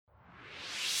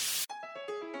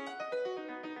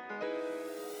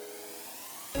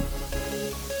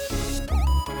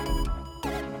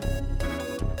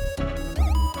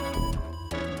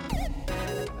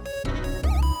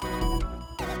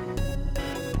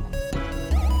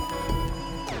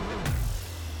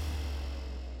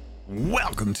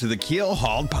welcome to the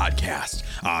Keelhauled Podcast.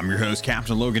 I'm your host,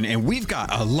 Captain Logan, and we've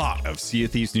got a lot of Sea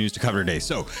of Thieves news to cover today,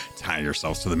 so tie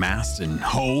yourselves to the mast and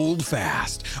hold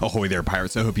fast. Ahoy there,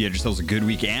 pirates. I hope you had yourselves a good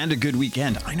week and a good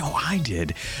weekend. I know I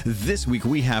did. This week,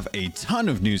 we have a ton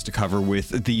of news to cover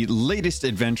with the latest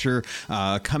adventure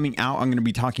coming out. I'm going to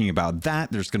be talking about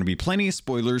that. There's going to be plenty of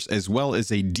spoilers, as well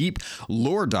as a deep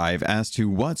lore dive as to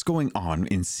what's going on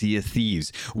in Sea of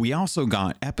Thieves. We also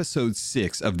got episode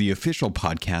 6 of the official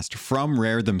podcast from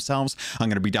Rare themselves. I'm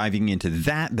going to be diving into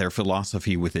that, their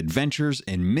philosophy with adventures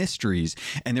and mysteries.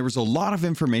 And there was a lot of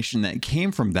information that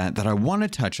came from that I want to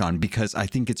touch on because I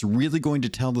think it's really going to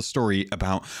tell the story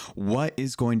about what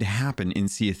is going to happen in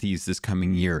Sea of Thieves this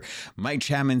coming year. Mike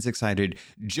Chapman's excited,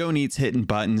 Joe Neat's hitting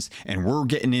buttons, and we're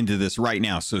getting into this right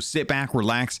now. So sit back,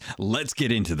 relax, let's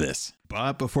get into this.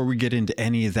 But before we get into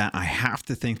any of that, I have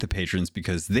to thank the patrons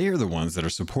because they're the ones that are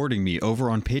supporting me over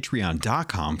on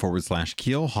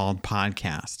patreon.com/Keelhauled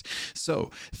Podcast.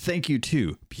 So thank you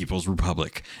to People's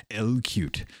Republic, El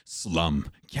Cute, Slum,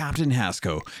 Captain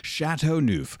Hasco, Chateau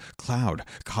Neuf, Cloud,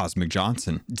 Cosmic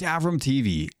Johnson, Davram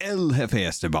TV, El Jefe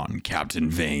Esteban, Captain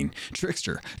Vane,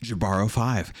 Trickster,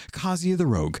 Jabaro5, Kazi the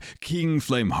Rogue, King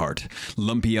Flameheart,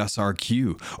 Lumpy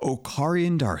SRQ,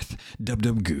 Okarian Darth,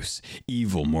 Dub Goose,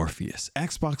 Evil Morpheus,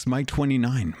 Xbox Mike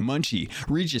 29, Munchie,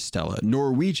 Registella,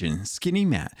 Norwegian, Skinny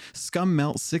Matt, Scum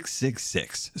Melt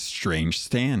 666, Strange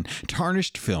Stan,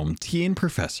 Tarnished Film, Tien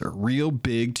Professor, Real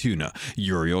Big Tuna,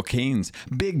 Uriel Canes,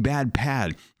 Big Bad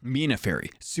Pad, Mina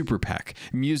Fairy, Super Pack,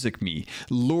 Music Me,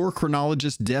 Lore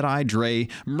Chronologist Deadeye Dre,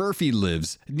 Murphy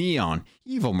Lives, Neon,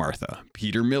 Evil Martha,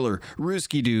 Peter Miller,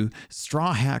 Rooski Doo,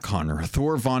 Straw Hat Connor,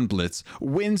 Thor Von Blitz,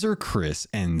 Windsor Chris,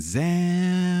 and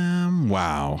Zam.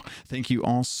 Wow. Thank you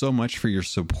all so much for your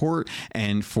support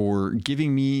and for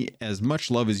giving me as much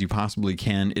love as you possibly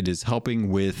can. It is helping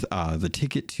with the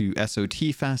ticket to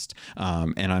SOT Fest,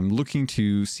 and I'm looking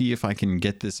to see if I can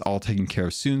get this all taken care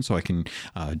of soon so I can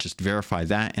just verify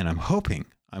that. And I'm hoping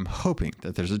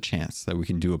that there's a chance that we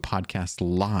can do a podcast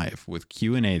live with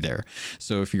Q&A there.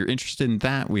 So if you're interested in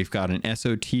that, we've got an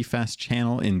SOT Fest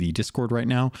channel in the Discord right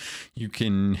now. You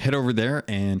can head over there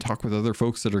and talk with other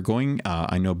folks that are going.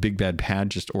 I know Big Bad Pad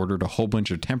just ordered a whole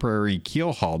bunch of temporary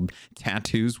Keelhauled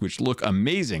tattoos, which look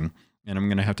amazing. And I'm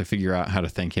going to have to figure out how to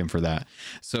thank him for that.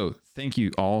 So thank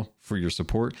you all for your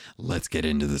support. Let's get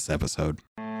into this episode.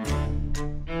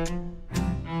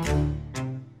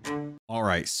 All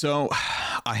right, so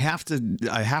I have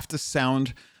to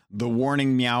sound the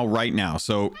warning meow right now.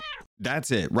 So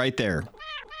that's it right there.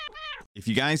 If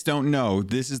you guys don't know,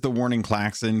 this is the warning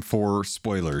klaxon for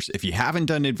spoilers. If you haven't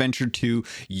done Adventure 2,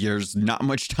 there's not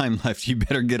much time left. You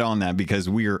better get on that because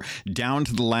we are down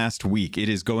to the last week. It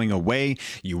is going away.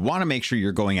 You want to make sure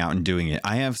you're going out and doing it.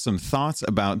 I have some thoughts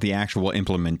about the actual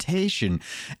implementation,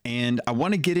 and I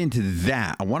want to get into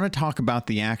that. I want to talk about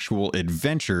the actual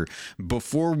adventure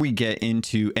before we get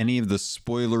into any of the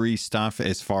spoilery stuff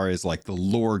as far as like the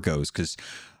lore goes, because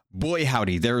boy,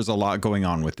 howdy, there's a lot going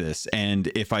on with this. And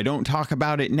if I don't talk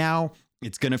about it now,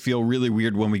 it's going to feel really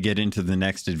weird when we get into the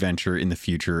next adventure in the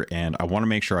future. And I want to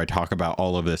make sure I talk about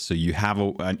all of this so you have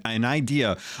an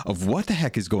idea of what the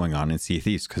heck is going on in Sea of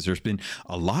Thieves, because there's been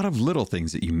a lot of little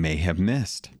things that you may have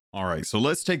missed. All right, so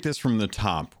let's take this from the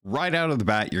top. Right out of the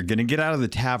bat, you're going to get out of the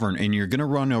tavern and you're going to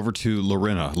run over to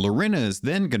Lorena. Lorena is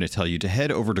then going to tell you to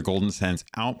head over to Golden Sands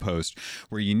Outpost,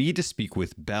 where you need to speak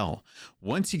with Belle.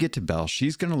 Once you get to Belle,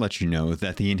 she's going to let you know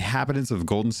that the inhabitants of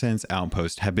Golden Sands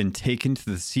Outpost have been taken to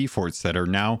the sea forts that are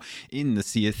now in the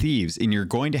Sea of Thieves, and you're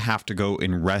going to have to go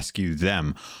and rescue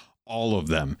them. All of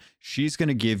them. She's going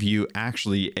to give you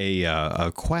actually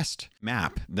a quest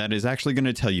map that is actually going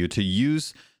to tell you to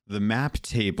use the map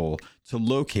table to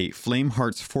locate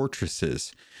Flameheart's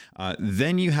fortresses.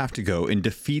 Then you have to go and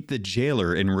defeat the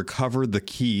jailer and recover the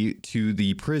key to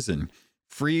the prison.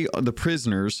 Free the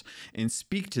prisoners and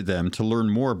speak to them to learn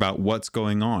more about what's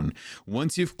going on.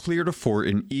 Once you've cleared a fort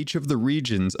in each of the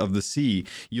regions of the sea,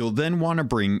 you'll then want to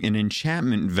bring an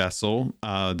enchantment vessel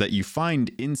that you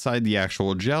find inside the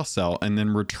actual jail cell and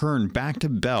then return back to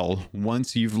Belle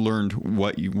once you've learned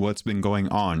what's been going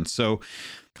on. So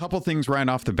a couple things right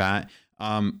off the bat.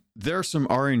 There's some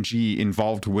RNG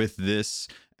involved with this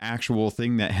actual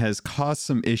thing that has caused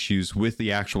some issues with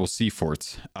the actual sea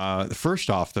forts. First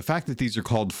off, the fact that these are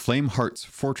called Flameheart's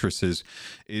fortresses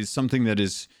is something that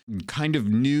is kind of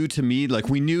new to me. Like,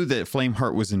 we knew that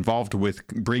Flameheart was involved with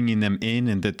bringing them in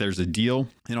and that there's a deal.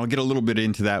 And I'll get a little bit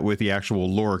into that with the actual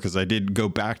lore, because I did go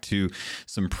back to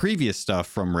some previous stuff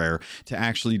from Rare to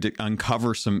actually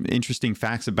uncover some interesting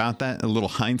facts about that, a little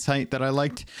hindsight that I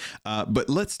liked. But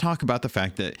let's talk about the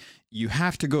fact that you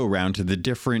have to go around to the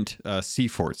different sea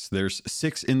forts. forts. There's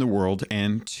 6 in the world,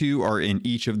 and 2 are in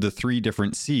each of the 3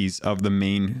 different seas of the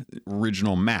main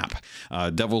original map.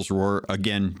 Devil's Roar,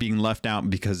 again, being left out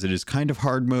because it is kind of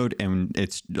hard mode and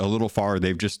it's a little far.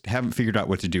 They've just haven't figured out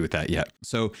what to do with that yet.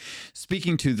 So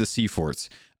speaking to the sea forts,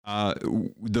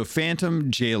 the Phantom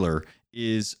Jailer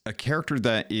is a character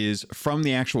that is from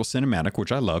the actual cinematic,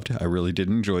 which I loved. I really did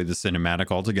enjoy the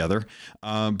cinematic altogether.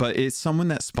 But it's someone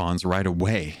that spawns right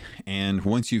away. And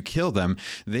once you kill them,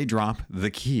 they drop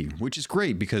the key, which is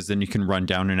great because then you can run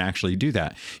down and actually do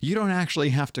that. You don't actually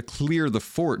have to clear the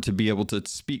fort to be able to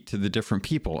speak to the different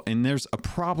people. And there's a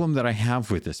problem that I have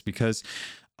with this because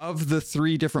of the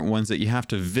 3 different ones that you have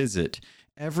to visit,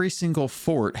 every single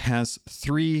fort has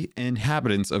 3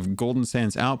 inhabitants of Golden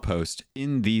Sands Outpost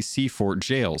in these sea fort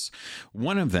jails.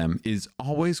 One of them is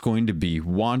always going to be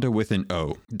Wanda with an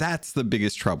O. That's the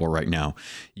biggest trouble right now.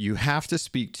 You have to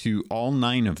speak to all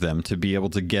 9 of them to be able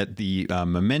to get the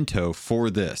memento for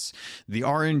this. The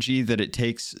RNG that it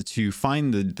takes to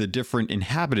find the different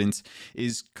inhabitants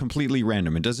is completely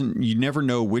random. You never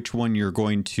know which one you're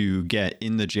going to get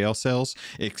in the jail cells,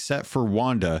 except for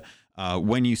Wanda.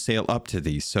 When you sail up to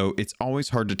these. So it's always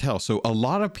hard to tell. So a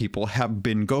lot of people have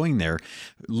been going there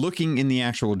looking in the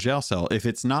actual jail cell. If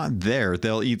it's not there,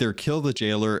 they'll either kill the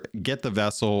jailer, get the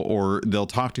vessel, or they'll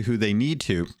talk to who they need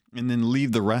to and then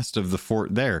leave the rest of the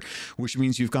fort there, which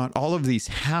means you've got all of these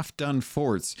half-done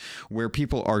forts where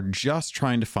people are just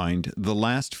trying to find the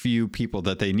last few people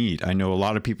that they need. I know a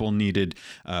lot of people needed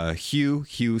Hugh.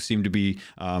 Hugh seemed to be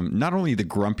not only the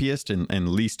grumpiest and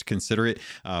least considerate,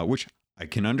 which I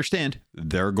can understand.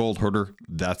 They're a gold hoarder.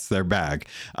 That's their bag.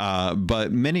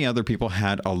 But many other people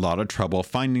had a lot of trouble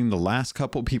finding the last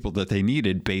couple people that they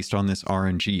needed based on this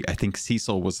RNG. I think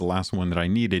Cecil was the last one that I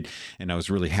needed. And I was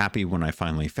really happy when I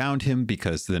finally found him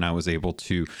because then I was able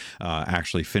to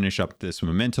actually finish up this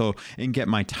memento and get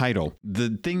my title.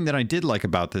 The thing that I did like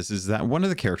about this is that one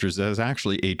of the characters is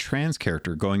actually a trans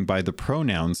character going by the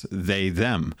pronouns they,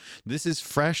 them. This is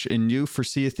fresh and new for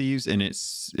Sea of Thieves, and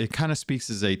it kind of speaks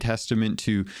as a testament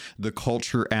to the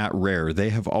culture at Rare.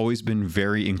 They have always been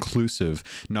very inclusive,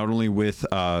 not only with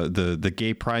the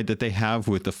gay pride that they have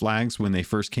with the flags when they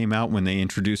first came out, when they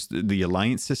introduced the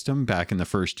alliance system back in the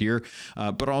first year,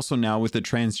 but also now with the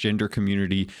transgender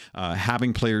community,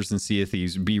 having players in Sea of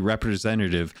Thieves be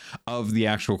representative of the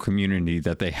actual community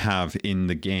that they have in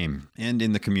the game and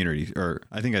in the community. Or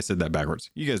I think I said that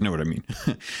backwards. You guys know what I mean.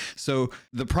 So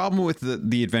the problem with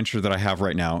the adventure that I have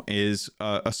right now is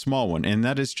a small one, and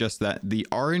that is just that the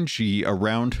RNG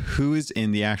around who is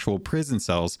in the actual prison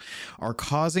cells are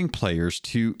causing players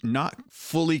to not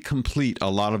fully complete a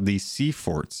lot of these sea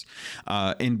forts.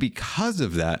 And because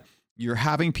of that, you're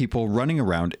having people running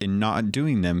around and not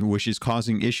doing them, which is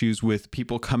causing issues with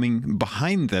people coming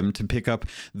behind them to pick up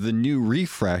the new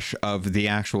refresh of the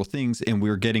actual things. And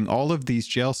we're getting all of these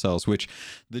jail cells, which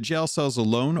the jail cells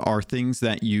alone are things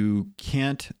that you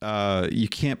can't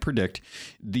predict.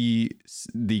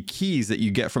 The keys that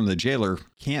you get from the jailer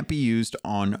can't be used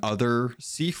on other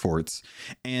sea forts,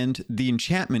 and the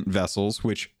enchantment vessels,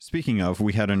 which, speaking of,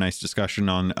 we had a nice discussion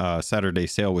on Saturday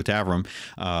Sale with Davram.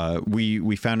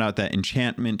 We found out that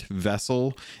enchantment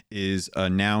vessel is a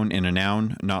noun and a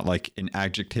noun, not like an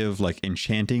adjective like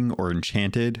enchanting or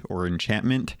enchanted or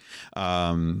enchantment.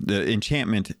 The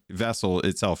enchantment vessel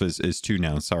itself is 2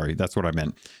 nouns. Sorry, that's what I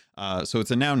meant. So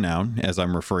it's a noun as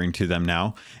I'm referring to them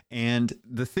now. And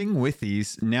the thing with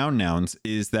these nouns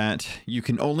is that you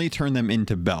can only turn them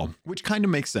into Bell, which kind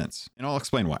of makes sense. And I'll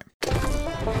explain why.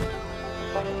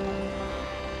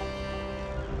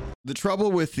 The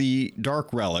trouble with the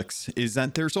dark relics is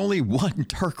that there's only one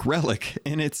dark relic,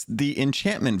 and it's the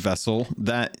enchantment vessel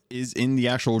that is in the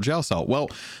actual jail cell. Well,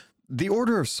 the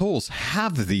Order of Souls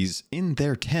have these in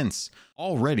their tents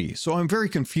already. So I'm very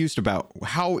confused about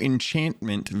how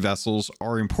enchantment vessels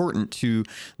are important to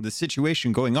the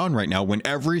situation going on right now when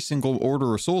every single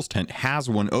Order of Souls tent has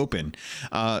one open.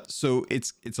 So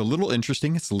it's a little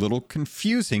interesting. It's a little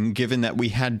confusing given that we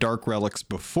had dark relics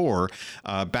before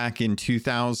back in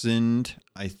 2000,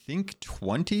 I think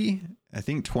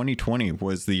 2020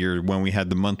 was the year when we had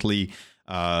the monthly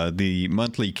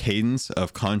cadence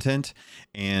of content,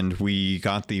 and we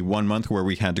got the 1 month where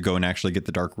we had to go and actually get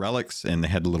the dark relics, and they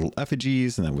had little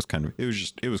effigies, and that was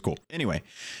it was cool. Anyway,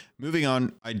 moving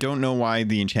on. I don't know why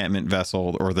the enchantment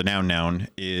vessel or the noun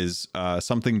is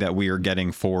something that we are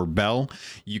getting for Bell.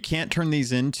 You can't turn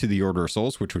these into the Order of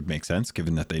Souls, which would make sense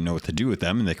given that they know what to do with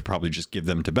them and they could probably just give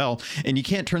them to Bell. And you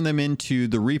can't turn them into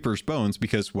the Reaper's Bones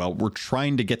because, well, we're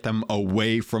trying to get them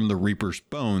away from the Reaper's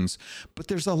Bones, but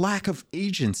there's a lack of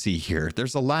agency here.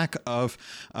 There's a lack of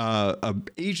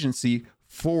agency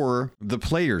for the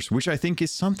players, which I think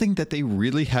is something that they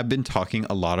really have been talking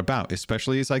a lot about,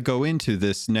 especially as I go into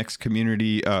this next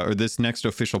community or this next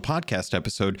official podcast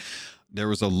episode. There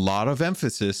was a lot of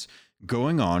emphasis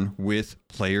going on with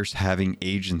players having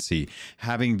agency,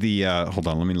 having the hold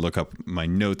on, let me look up my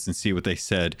notes and see what they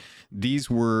said. These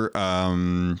were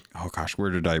oh gosh,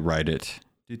 where did I write it?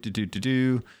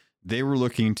 They were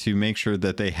looking to make sure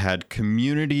that they had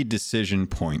community decision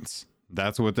points.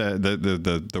 That's what the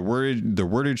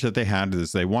wordage that they had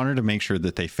is. They wanted to make sure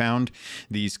that they found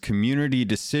these community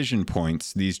decision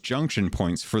points, these junction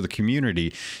points for the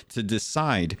community to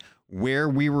decide where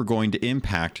we were going to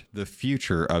impact the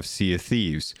future of Sea of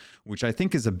Thieves, which I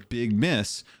think is a big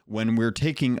miss when we're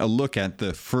taking a look at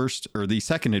the first or the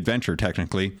second adventure,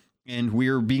 technically, and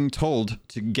we're being told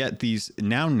to get these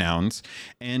nouns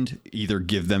and either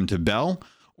give them to Belle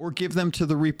or give them to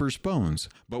the Reaper's Bones.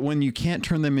 But when you can't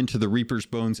turn them into the Reaper's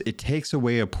Bones, it takes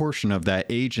away a portion of that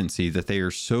agency that they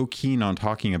are so keen on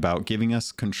talking about, giving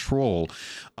us control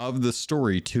of the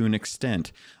story to an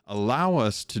extent. Allow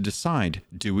us to decide,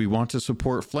 do we want to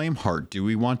support Flameheart? Do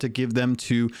we want to give them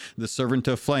to the Servant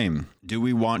of Flame? Do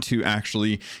we want to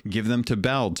actually give them to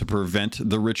Belle to prevent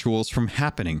the rituals from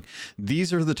happening?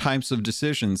 These are the types of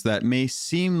decisions that may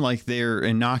seem like they're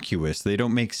innocuous. They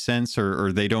don't make sense,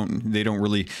 or they don't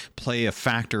really play a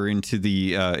factor into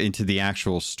the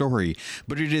actual story.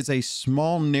 But it is a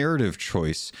small narrative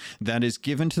choice that is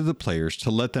given to the players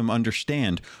to let them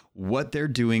understand what they're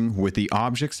doing with the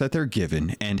objects that they're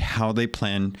given and how they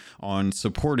plan on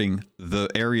supporting the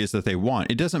areas that they want.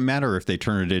 It doesn't matter if they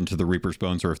turn it into the Reaper's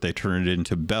Bones or if they turn it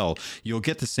into Belle. You'll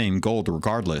get the same gold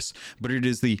regardless, but it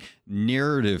is the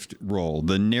narrative role,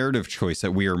 the narrative choice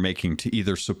that we are making to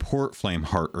either support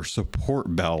Flameheart or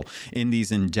support Belle in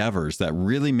these endeavors that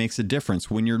really makes a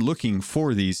difference when you're looking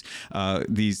for these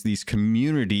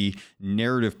community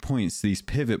narrative points, these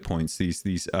pivot points,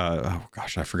 these oh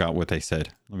gosh, I forgot what they said.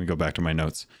 Let me go back to my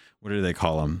notes. What do they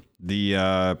call them? The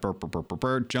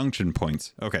junction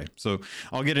points. Okay, so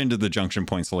I'll get into the junction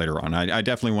points later on. I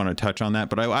definitely want to touch on that,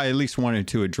 but I at least wanted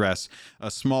to address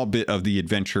a small bit of the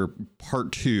adventure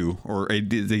part 2, or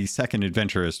the second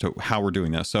adventure, as to how we're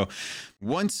doing this. So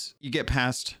once you get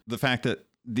past the fact that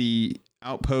the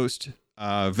outpost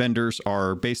vendors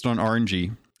are based on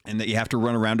RNG, and that you have to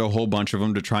run around a whole bunch of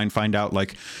them to try and find out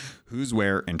like who's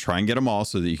where and try and get them all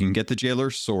so that you can get the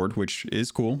jailer's sword, which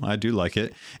is cool. I do like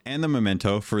it. And the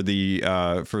memento for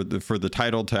the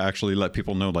title to actually let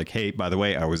people know, like, hey, by the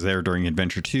way, I was there during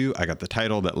Adventure 2. I got the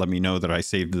title that let me know that I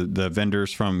saved the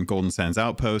vendors from Golden Sands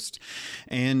Outpost,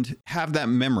 and have that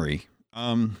memory.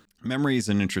 Memory is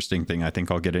an interesting thing I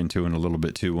think I'll get into in a little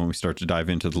bit too when we start to dive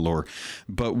into the lore.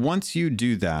 But once you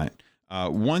do that,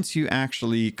 once you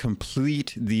actually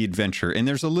complete the adventure, and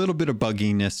there's a little bit of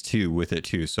bugginess too with it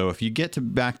too. So if you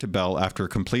get back to Belle after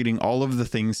completing all of the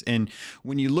things, and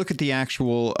when you look at the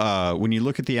actual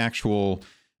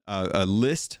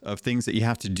list of things that you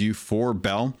have to do for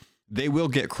Belle, they will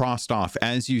get crossed off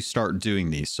as you start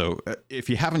doing these. So if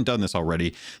you haven't done this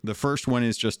already, the first one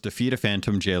is just defeat a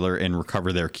phantom jailer and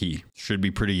recover their key. Should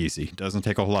be pretty easy. Doesn't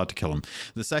take a whole lot to kill them.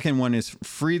 The second one is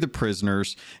free the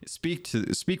prisoners, speak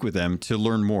with them to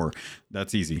learn more.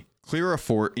 That's easy. Clear a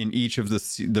fort in each of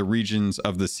the regions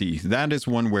of the sea. That is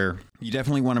one where you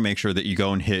definitely want to make sure that you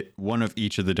go and hit one of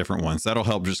each of the different ones. That'll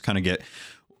help just kind of get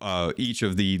each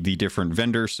of the different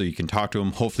vendors so you can talk to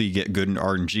them. Hopefully you get good in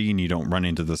RNG and you don't run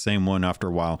into the same one after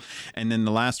a while. And then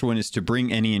the last one is to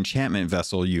bring any enchantment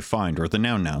vessel you find, or the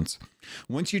nouns.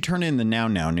 Once you turn in the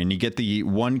noun and you get the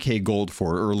 1k gold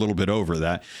for it, or a little bit over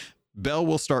that, Belle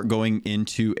will start going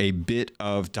into a bit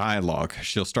of dialogue.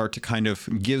 She'll start to kind of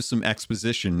give some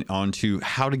exposition onto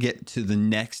how to get to the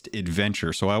next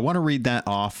adventure. So I want to read that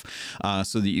off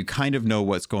so that you kind of know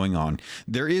what's going on.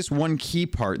 There is one key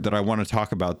part that I want to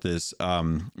talk about this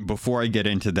before I get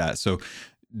into that. So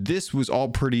this was all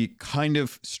pretty kind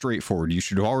of straightforward. You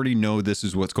should already know this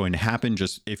is what's going to happen.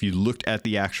 Just if you looked at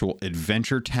the actual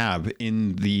adventure tab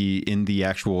in the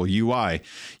actual UI,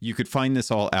 you could find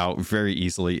this all out very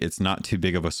easily. It's not too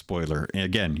big of a spoiler. And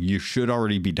again, you should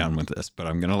already be done with this, but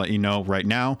I'm going to let you know right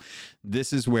now,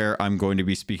 this is where I'm going to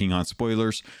be speaking on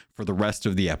spoilers for the rest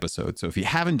of the episode. So if you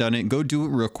haven't done it, go do it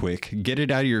real quick, get it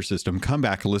out of your system, come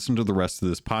back and listen to the rest of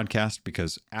this podcast,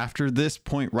 because after this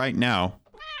point right now,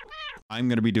 I'm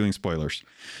going to be doing spoilers.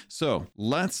 So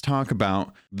let's talk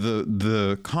about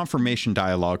the confirmation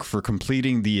dialogue for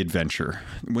completing the adventure.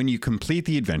 When you complete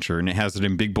the adventure, and it has it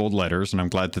in big bold letters, and I'm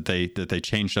glad that they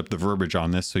changed up the verbiage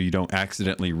on this so you don't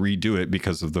accidentally redo it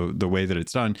because of the way that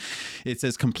it's done. It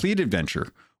says complete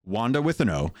adventure. Wanda with an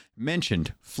O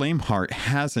mentioned Flameheart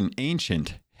has an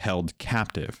ancient held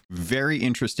captive. Very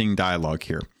interesting dialogue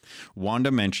here.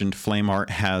 Wanda mentioned Flameheart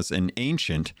has an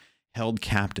ancient held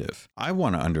captive. I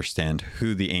want to understand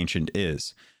who the ancient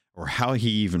is, or how he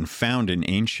even found an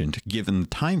ancient given the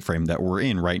time frame that we're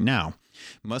in right now.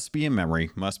 Must be a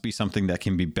memory, must be something that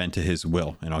can be bent to his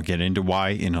will, and I'll get into why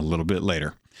in a little bit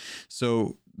later.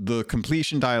 So the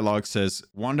completion dialogue says,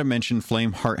 Wanda mentioned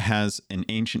Flameheart has an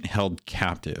ancient held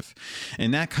captive.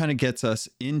 And that kind of gets us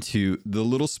into the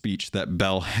little speech that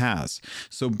Belle has.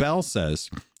 So Belle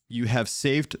says, you have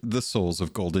saved the souls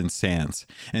of Golden Sands,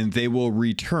 and they will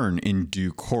return in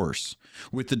due course.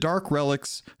 With the dark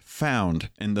relics found,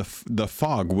 and the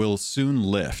fog will soon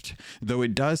lift, though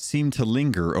it does seem to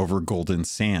linger over Golden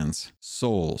Sands.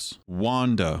 Souls,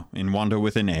 Wanda, and Wanda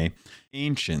with an A,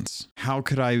 ancients, how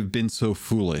could I have been so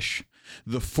foolish?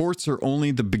 The forts are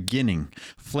only the beginning.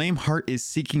 Flameheart is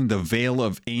seeking the Veil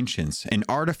of Ancients, an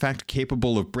artifact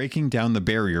capable of breaking down the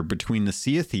barrier between the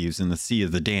Sea of Thieves and the Sea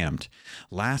of the Damned.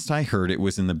 Last I heard, it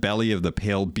was in the belly of the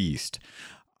Pale Beast.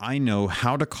 I know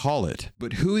how to call it,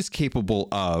 but who is capable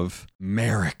of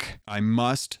Merrick? I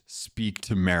must speak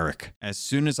to Merrick. As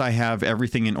soon as I have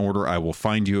everything in order, I will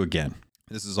find you again.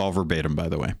 This is all verbatim, by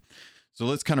the way. So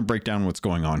let's kind of break down what's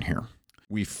going on here.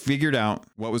 We figured out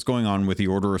what was going on with the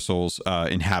Order of Souls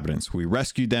inhabitants. We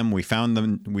rescued them. We found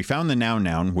them. We found the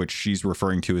noun, which she's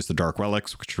referring to as the Dark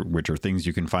Relics, which are things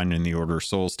you can find in the Order of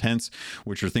Souls tents,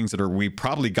 which are things that we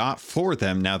probably got for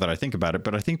them now that I think about it,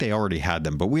 but I think they already had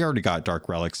them. But we already got Dark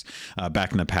Relics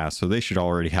back in the past, so they should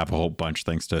already have a whole bunch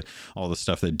thanks to all the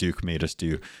stuff that Duke made us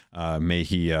do. May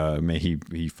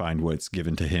he find what's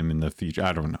given to him in the future.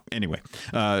 I don't know. Anyway,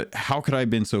 how could I have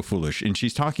been so foolish? And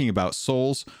she's talking about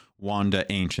souls,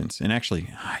 Wanda, ancients. And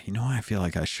actually, I feel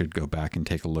like I should go back and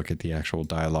take a look at the actual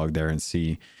dialogue there and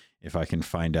see if I can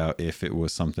find out if it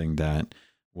was something that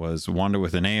was Wanda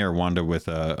with an A or Wanda with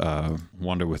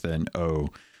an O.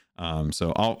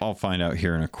 So I'll find out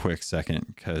here in a quick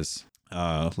second, because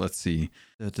let's see.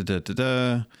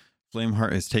 Flameheart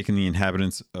has taken the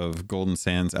inhabitants of Golden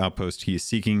Sands outpost. He is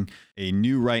seeking a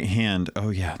new right hand. Oh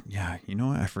yeah. You know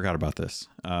what? I forgot about this.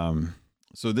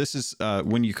 So this is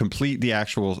when you complete the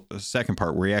actual second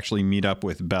part where you actually meet up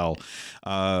with Belle.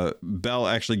 Belle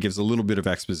actually gives a little bit of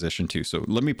exposition too. So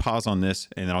let me pause on this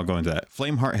and then I'll go into that.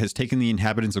 Flameheart has taken the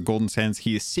inhabitants of Golden Sands.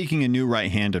 He is seeking a new right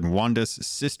hand and Wanda's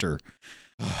sister.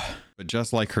 But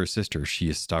just like her sister, she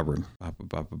is stubborn.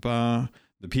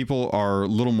 The people are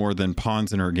little more than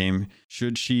pawns in her game.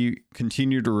 Should she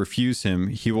continue to refuse him,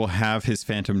 he will have his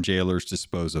phantom jailers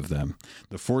dispose of them.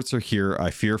 The forts are here. I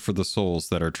fear for the souls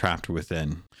that are trapped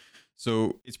within.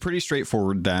 So it's pretty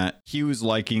straightforward that he was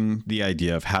liking the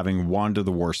idea of having Wanda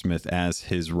the Warsmith as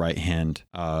his right-hand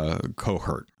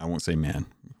cohort. I won't say man,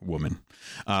 woman.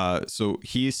 So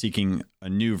he is seeking a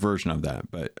new version of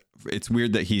that, but it's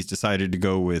weird that he's decided to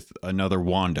go with another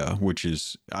Wanda, which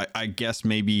is, I guess,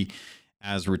 maybe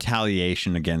as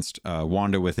retaliation against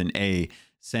Wanda with an A,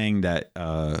 saying that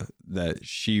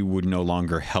she would no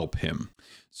longer help him.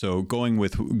 So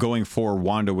going for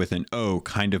Wanda with an O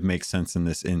kind of makes sense in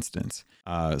this instance.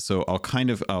 So I'll kind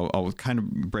of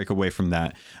break away from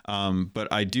that.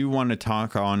 But I do want to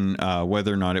talk on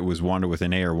whether or not it was Wanda with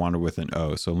an A or Wanda with an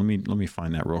O. So let me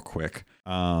find that real quick.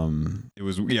 It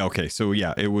was, yeah, okay. So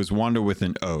yeah, it was Wanda with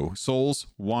an O. Souls,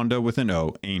 Wanda with an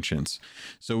O, ancients.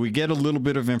 So we get a little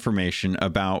bit of information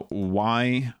about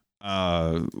why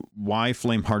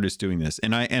Flameheart is doing this.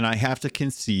 And I have to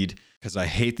concede, because I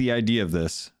hate the idea of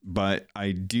this, but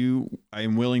I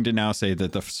am willing to now say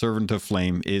that the Servant of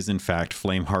Flame is in fact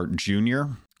Flameheart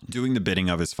Jr. doing the bidding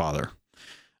of his father.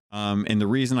 And the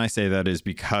reason I say that is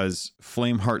because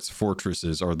Flameheart's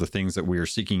fortresses are the things that we are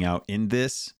seeking out in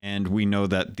this. And we know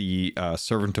that the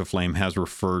Servant of Flame has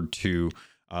referred to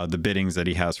the biddings that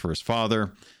he has for his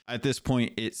father. At this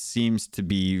point, it seems to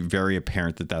be very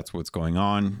apparent that that's what's going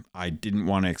on. I didn't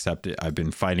want to accept it. I've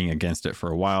been fighting against it for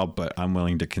a while, but I'm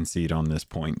willing to concede on this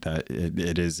point that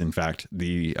it is in fact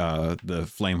the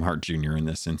Flameheart Jr. in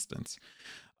this instance.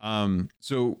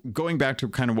 So going back to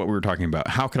kind of what we were talking about,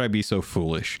 how could I be so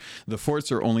foolish? The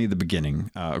forts are only the beginning,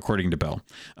 according to Belle.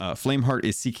 Flameheart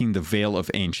is seeking the Veil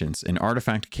of Ancients, an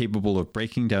artifact capable of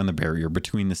breaking down the barrier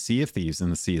between the Sea of Thieves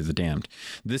and the Sea of the Damned.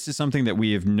 This is something that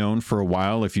we have known for a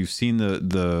while. If you've seen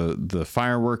the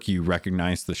firework, you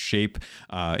recognize the shape.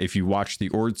 If you watch the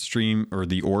Orb stream,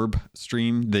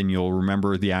 then you'll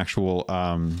remember the actual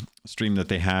stream that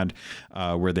they had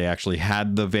where they actually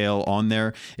had the veil on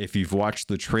there. If you've watched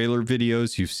the trailer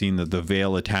videos, you've seen that the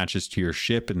veil attaches to your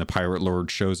ship and the pirate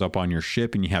lord shows up on your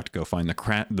ship and you have to go find the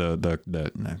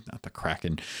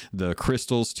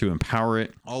crystals to empower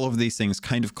it. All of these things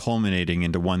kind of culminating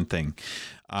into one thing.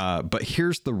 But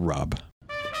here's the rub.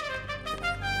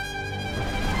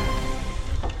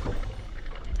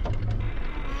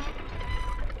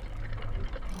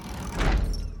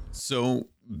 So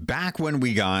back when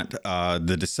we got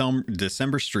the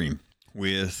December stream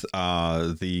with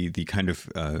the kind of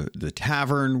the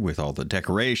tavern with all the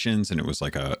decorations, and it was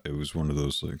one of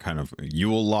those kind of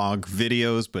Yule log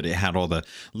videos, but it had all the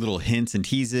little hints and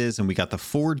teases, and we got the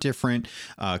 4 different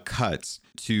cuts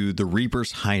to the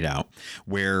Reaper's hideout,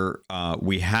 where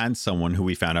we had someone who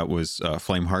we found out was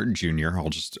Flameheart Jr. I'll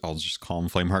just call him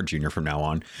Flameheart Jr. from now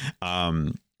on.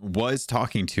 Was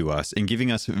talking to us and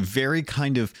giving us very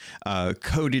kind of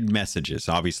coded messages.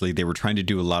 Obviously, they were trying to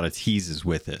do a lot of teases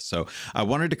with this. So I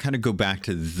wanted to kind of go back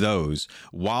to those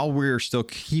while we're still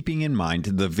keeping in mind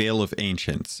the Vale of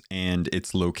Ancients and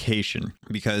its location.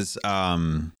 Because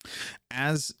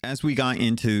as we got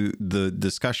into the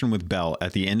discussion with Belle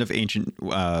at the end of Ancient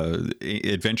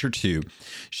Adventure 2,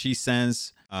 she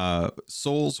says,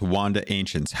 Souls, Wanda,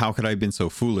 Ancients, how could I have been so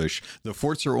foolish? The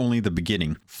forts are only the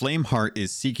beginning. Flameheart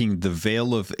is seeking the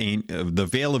veil of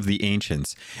the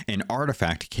Ancients, an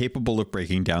artifact capable of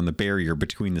breaking down the barrier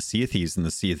between the Sea of Thieves and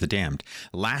the Sea of the Damned.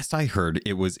 Last I heard,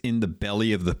 it was in the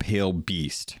belly of the pale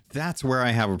beast. That's where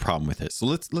I have a problem with it. So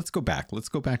let's go back. Let's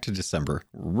go back to December.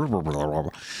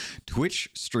 Twitch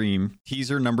stream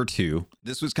teaser number 2.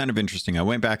 This was kind of interesting. I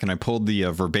went back and I pulled the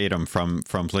verbatim from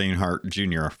Flameheart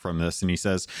Jr. from this, and he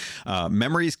says,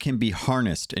 memories can be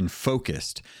harnessed and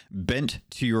focused, bent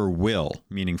to your will,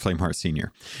 meaning Flameheart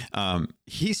Sr.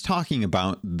 He's talking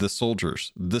about the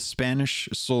soldiers, the Spanish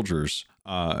soldiers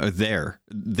there.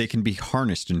 They can be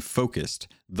harnessed and focused.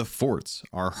 The forts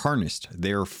are harnessed.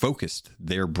 They're focused.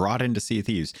 They're brought into Sea of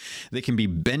Thieves. They can be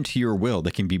bent to your will.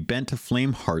 They can be bent to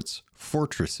Flameheart's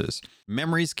fortresses.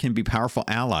 Memories can be powerful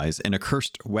allies and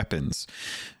accursed weapons.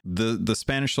 The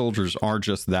Spanish soldiers are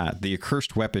just that. The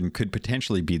accursed weapon could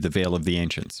potentially be the Veil of the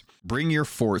Ancients. Bring your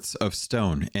forts of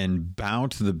stone and bow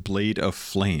to the blade of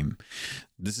flame.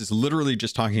 This is literally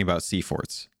just talking about sea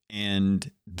forts.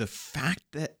 And the fact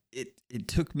that it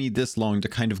took me this long to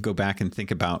kind of go back and think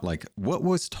about like what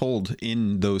was told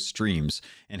in those streams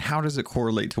and how does it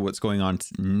correlate to what's going on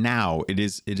now. It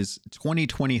is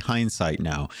 2020 hindsight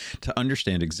now to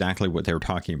understand exactly what they were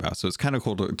talking about. So it's kind of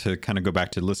cool to kind of go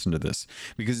back to listen to this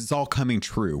because it's all coming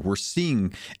true. We're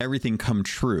seeing everything come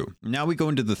true. Now we go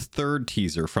into the 3rd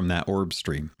teaser from that orb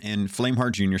stream, and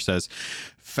Flameheart Jr. says,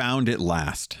 found at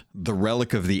last, the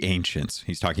relic of the ancients.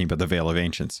 He's talking about the Veil of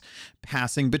Ancients,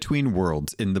 passing between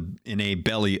worlds in a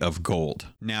belly of gold.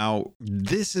 Now,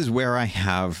 this is where I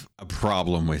have a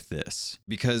problem with this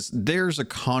because there's a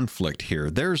conflict here.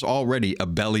 There's already a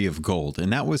belly of gold,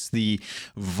 and that was the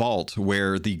vault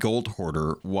where the Gold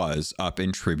Hoarder was up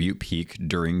in Tribute Peak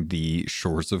during the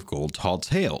Shores of Gold Tall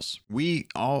Tales.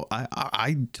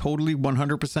 I totally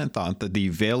 100% thought that the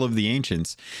Veil of the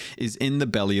Ancients is in the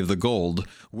belly of the gold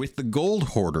with the Gold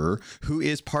Hoarder, who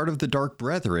is part of the Dark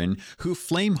Brethren, who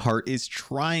Flameheart is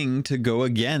trying to go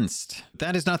against.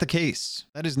 That is not the case.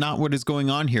 That is not what is going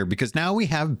on here, because now we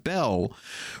have Belle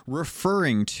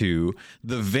referring to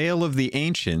the Veil of the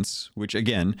Ancients, which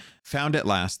again, found at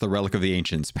last, the relic of the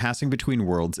ancients, passing between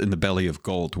worlds in the belly of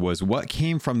gold, was what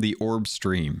came from the orb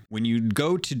stream. When you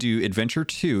go to do Adventure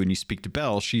 2 and you speak to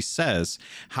Belle, she says,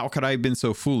 how could I have been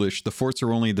so foolish? The forts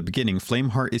are only the beginning.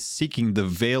 Flameheart is seeking the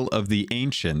Veil of the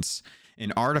Ancients,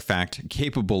 an artifact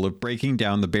capable of breaking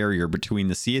down the barrier between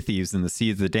the Sea of Thieves and the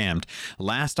Sea of the Damned.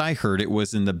 Last I heard, it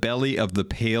was in the belly of the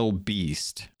pale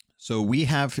beast. So we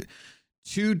have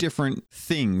two different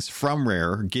things from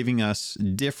Rare giving us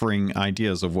differing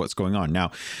ideas of what's going on.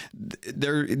 Now,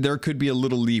 there could be a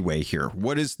little leeway here.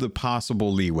 What is the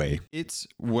possible leeway? It's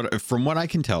from what I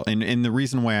can tell, and the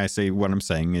reason why I say what I'm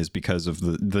saying is because of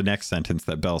the next sentence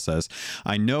that Belle says.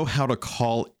 I know how to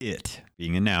call it,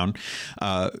 being a noun,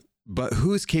 but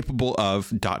who is capable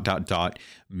of ...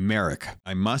 Merrick.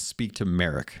 I must speak to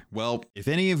Merrick. Well, if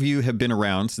any of you have been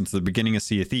around since the beginning of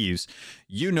Sea of Thieves,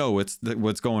 you know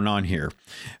what's going on here.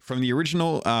 From the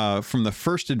original, from the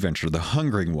first adventure, the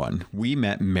Hungering One, we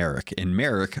met Merrick, and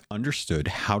Merrick understood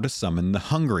how to summon the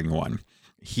Hungering One.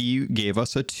 he gave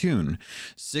us a tune.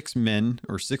 6 men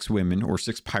or 6 women or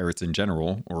 6 pirates in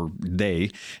general, or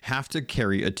they have to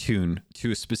carry a tune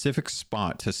to a specific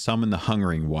spot to summon the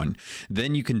Hungering One.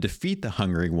 Then you can defeat the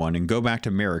Hungering One and go back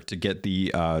to Merrick to get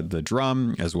the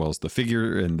drum as well as the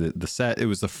figure and the set. It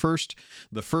was the first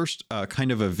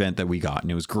kind of event that we got,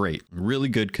 and it was great. Really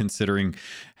good considering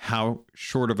how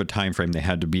short of a time frame they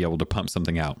had to be able to pump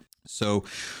something out. So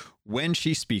when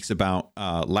she speaks about,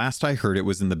 last I heard it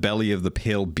was in the belly of the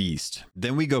pale beast.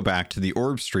 Then we go back to the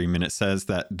orb stream and it says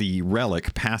that the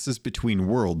relic passes between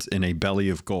worlds in a belly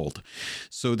of gold.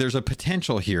 So there's a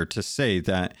potential here to say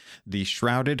that the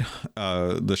shrouded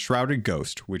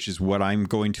ghost, which is what I'm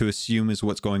going to assume is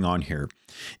what's going on here,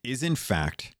 is in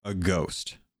fact a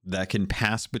ghost that can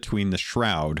pass between the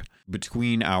shroud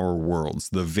between our worlds,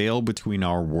 the veil between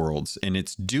our worlds, and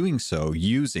it's doing so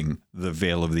using the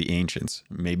veil of the ancients.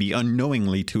 Maybe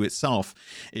unknowingly to itself,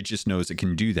 it just knows it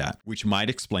can do that, which might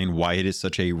explain why it is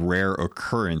such a rare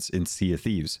occurrence in Sea of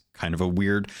Thieves. Kind of a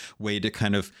weird way to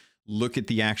kind of look at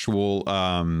the actual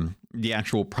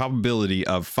probability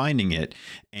of finding it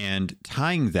and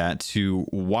tying that to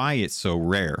why it's so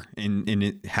rare. And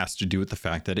it has to do with the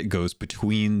fact that it goes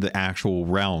between the actual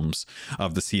realms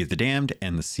of the Sea of the Damned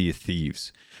and the Sea of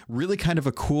Thieves. Really kind of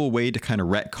a cool way to kind of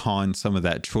retcon some of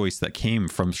that choice that came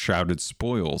from Shrouded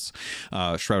Spoils.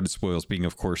 Shrouded Spoils being,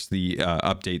 of course, the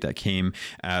update that came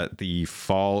at the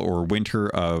fall or winter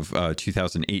of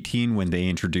 2018 when they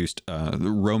introduced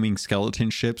the roaming skeleton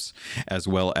ships, as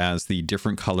well as the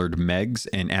different colored Megs,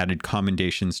 and added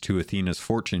commendations to Athena's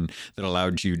fortune that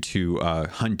allowed you to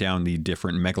hunt down the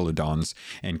different megalodons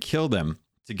and kill them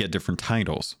to get different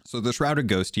titles. So the Shrouded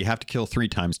Ghost, you have to kill 3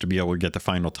 times to be able to get the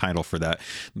final title for that.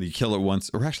 You kill it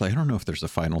once, or actually, I don't know if there's a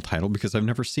final title because I've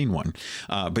never seen one.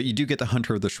 But you do get the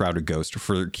Hunter of the Shrouded Ghost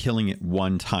for killing it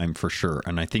 1 time for sure.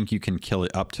 And I think you can kill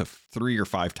it up to 3 or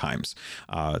 5 times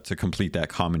to complete that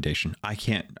commendation.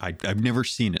 I've never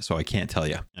seen it, so I can't tell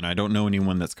you. And I don't know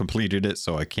anyone that's completed it,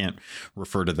 so I can't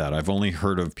refer to that. I've only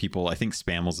heard of people, I think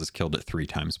Spammels has killed it 3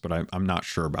 times, but I'm not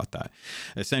sure about that.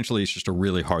 Essentially, it's just a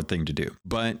really hard thing to do.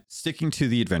 But sticking to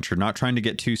the adventure, not trying to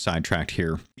get too sidetracked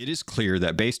here, it is clear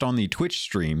that based on the Twitch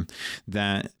stream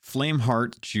that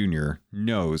Flameheart Jr.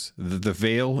 knows that the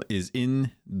veil is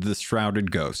in the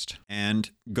Shrouded Ghost. And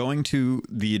going to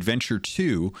the adventure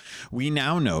 2, we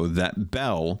now know that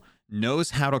Belle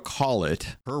knows how to call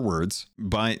it, her words,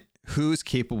 but who's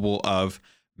capable of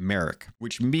Merrick,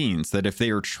 which means that if they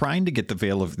are trying to get the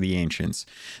Veil of the Ancients,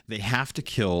 they have to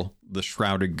kill the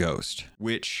Shrouded Ghost,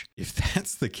 which, if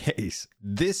that's the case,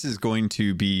 this is going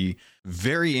to be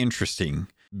very interesting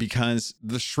because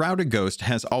the Shrouded Ghost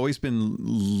has always been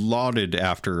lauded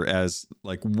after as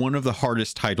like one of the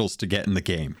hardest titles to get in the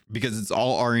game because it's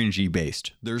all RNG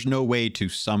based. There's no way to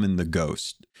summon the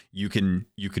ghost. You can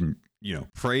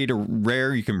pray to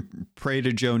Rare, you can pray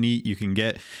to Joe Neat, you can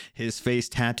get his face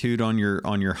tattooed on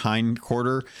your hind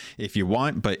quarter if you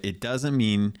want, but it doesn't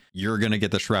mean you're going to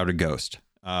get the Shrouded Ghost.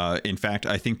 In fact,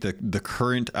 I think the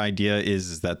current idea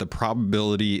is that the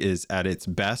probability is at its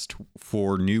best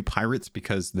for new pirates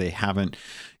because they haven't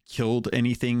killed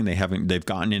anything. They've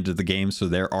gotten into the game, so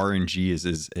their RNG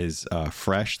is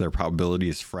fresh. Their probability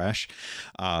is fresh.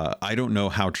 I don't know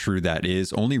how true that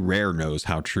is. Only Rare knows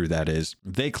how true that is.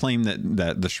 They claim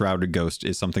that the Shrouded Ghost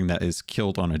is something that is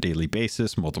killed on a daily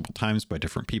basis, multiple times by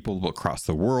different people across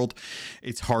the world.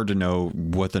 It's hard to know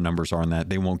what the numbers are on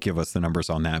that. They won't give us the numbers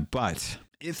on that. But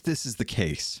if this is the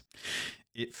case,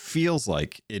 it feels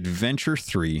like Adventure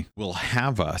 3 will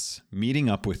have us meeting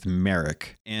up with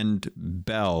Merrick and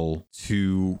Belle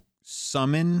to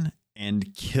summon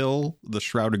and kill the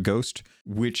Shrouded Ghost,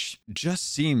 which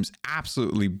just seems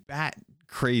absolutely bat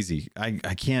crazy.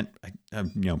 Bat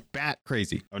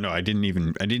crazy. Oh no, I didn't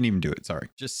even do it. Sorry.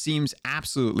 Just seems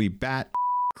absolutely bat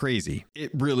crazy.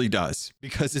 It really does,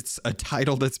 because it's a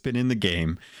title that's been in the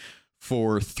game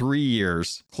for 3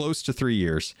 years, close to 3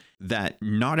 years, that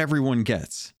not everyone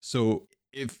gets. So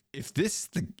if this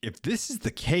is the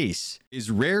case,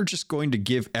 is Rare just going to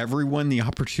give everyone the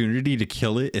opportunity to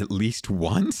kill it at least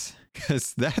once?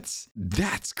 Because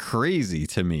that's crazy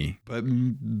to me.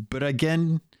 But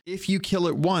again, if you kill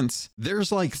it once,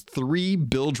 there's like 3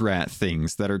 Bilge-Rat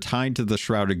things that are tied to the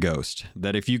Shrouded Ghost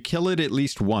that if you kill it at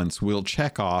least once, will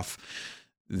check off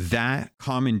that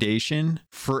commendation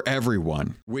for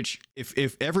everyone, which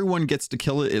if everyone gets to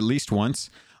kill it at least once,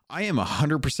 I am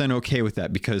 100% okay with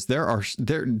that, because there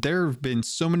have been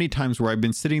so many times where I've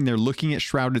been sitting there looking at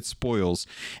Shrouded Spoils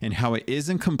and how it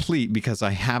isn't complete because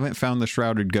I haven't found the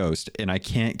Shrouded Ghost and I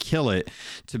can't kill it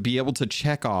to be able to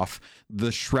check off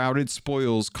the Shrouded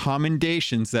Spoils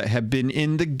commendations that have been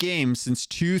in the game since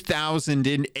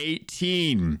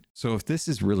 2018. So if this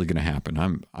is really going to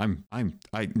happen, I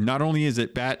not only is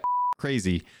it bat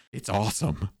crazy, it's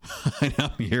awesome.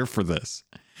 I'm here for this.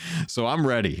 So I'm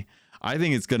ready. I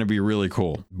think it's going to be really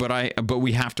cool, but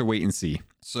we have to wait and see.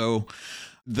 So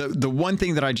the one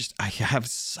thing that I have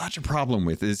such a problem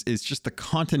with is just the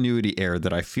continuity error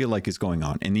that I feel like is going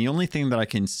on. And the only thing that I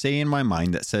can say in my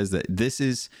mind that says that this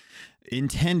is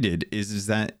intended is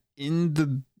that in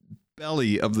the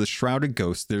belly of the Shrouded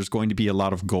Ghost, there's going to be a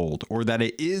lot of gold, or that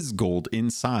it is gold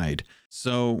inside.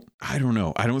 So I don't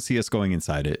know. I don't see us going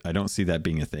inside it. I don't see that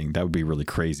being a thing. That would be really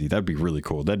crazy. That'd be really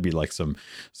cool. That'd be like some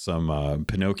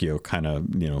Pinocchio kind of,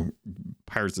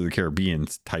 Pirates of the Caribbean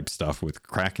type stuff with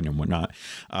Kraken and whatnot.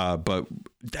 But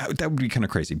that would be kind of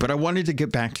crazy. But I wanted to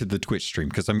get back to the Twitch stream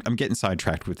because I'm getting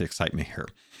sidetracked with excitement here.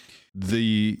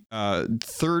 The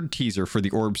third teaser for the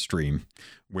Orb stream,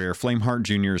 where Flameheart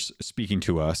Jr.'s speaking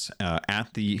to us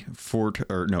at the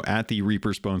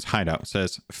Reaper's Bones hideout,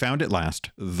 says, "Found at last,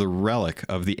 the relic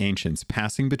of the ancients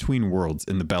passing between worlds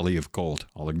in the belly of gold."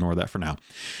 I'll ignore that for now.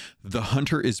 "The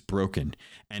hunter is broken,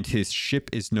 and his ship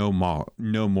is no more.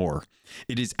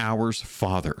 It is ours,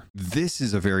 Father." This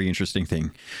is a very interesting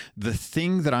thing. The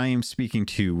thing that I am speaking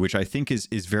to, which I think is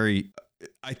very...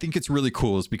 I think it's really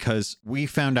cool, is because we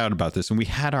found out about this and we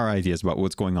had our ideas about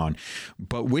what's going on.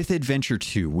 But with Adventure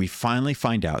 2, we finally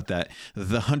find out that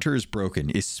the hunter is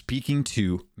broken is speaking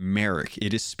to Merrick.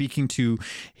 It is speaking to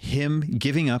him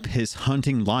giving up his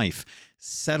hunting life,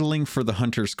 settling for the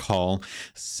hunter's call,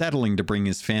 settling to bring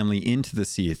his family into the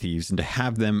Sea of Thieves and to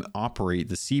have them operate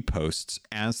the sea posts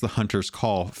as the hunter's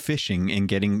call, fishing and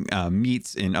getting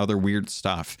meats and other weird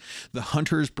stuff. The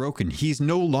hunter is broken. He's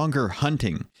no longer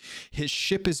hunting. His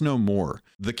ship is no more.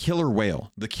 The killer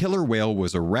whale. The killer whale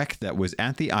was a wreck that was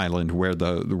at the island where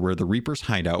the Reaper's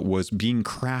hideout was being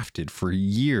crafted for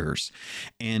years.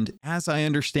 And as I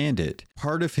understand it,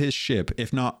 part of his ship,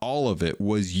 if not all of it,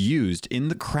 was used in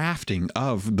the crafting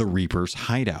of the Reaper's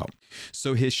hideout.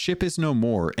 So his ship is no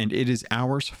more, and it is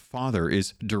ours, Father,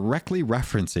 is directly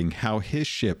referencing how his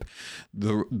ship,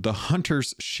 the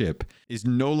hunter's ship, is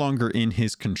no longer in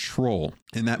his control,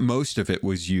 and that most of it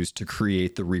was used to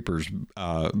create the Reaper's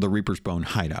Bone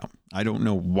hideout. I don't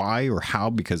know why or how,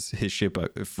 because his ship,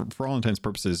 for all intents and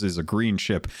purposes, is a green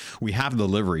ship. We have the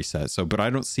livery set, but I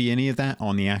don't see any of that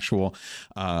on the actual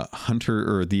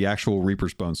hunter or the actual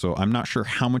Reaper's Bone. So I'm not sure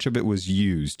how much of it was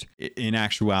used in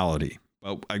actuality.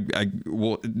 Well,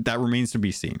 well, that remains to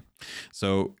be seen.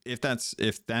 So if that's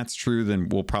true, then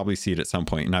we'll probably see it at some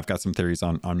point. And I've got some theories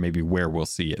on maybe where we'll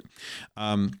see it.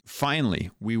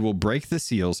 Finally, we will break the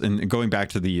seals. And going back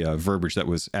to the verbiage that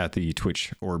was at the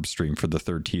Twitch Orb stream for the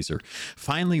third teaser.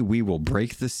 Finally, we will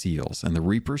break the seals and the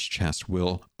Reaper's chest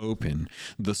will open.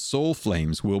 The soul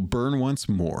flames will burn once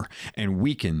more and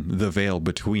weaken the veil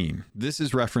between. This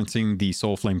is referencing the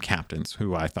soul flame captains,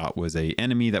 who I thought was a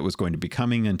enemy that was going to be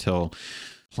coming until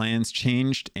plans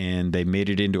changed and they made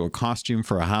it into a costume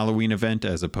for a Halloween event,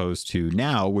 as opposed to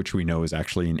now, which we know is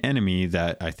actually an enemy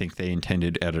that I think they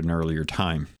intended at an earlier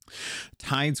time.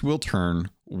 Tides will turn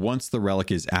once the relic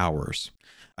is ours.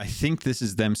 I think this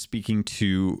is them speaking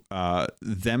to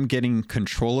them getting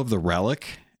control of the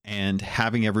relic and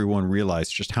having everyone realize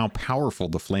just how powerful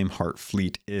the Flameheart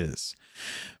fleet is.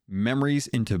 Memories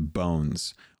into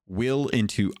bones. Will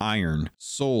into iron,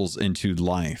 souls into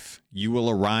life. You will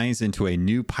arise into a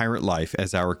new pirate life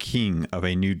as our king of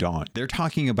a new dawn. They're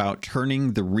talking about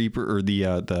turning the Reaper, or the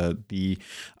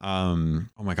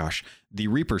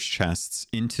Reaper's chests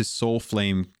into soul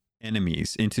flame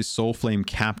enemies, into soul flame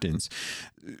captains.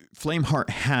 Flameheart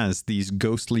has these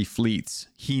ghostly fleets.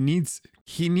 He needs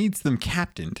them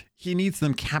captained. He needs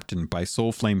them captained by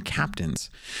soul flame captains.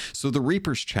 So the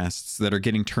Reaper's chests that are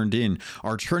getting turned in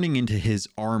are turning into his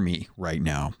army right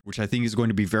now, which I think is going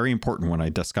to be very important when I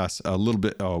discuss a little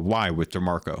bit why with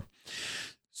DeMarco.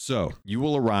 So you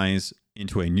will arise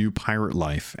into a new pirate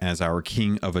life as our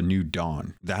king of a new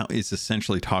dawn. That is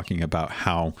essentially talking about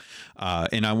how,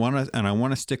 and I want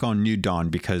to stick on New Dawn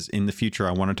because in the future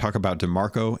I want to talk about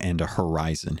DeMarco and a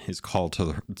horizon, his call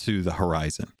to the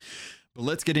horizon. But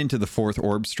let's get into the fourth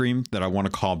orb stream that I want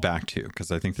to call back to,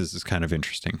 because I think this is kind of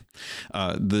interesting.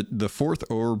 The fourth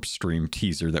orb stream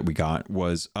teaser that we got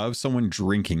was of someone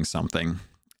drinking something.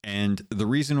 And the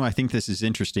reason why I think this is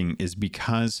interesting is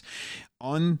because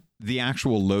on the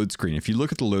actual load screen, if you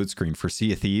look at the load screen for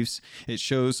Sea of Thieves, it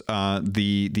shows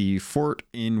the fort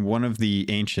in one of the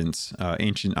ancient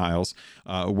isles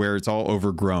where it's all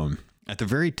overgrown. At the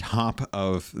very top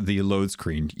of the load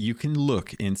screen, you can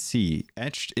look and see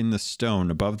etched in the stone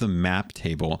above the map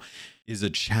table is a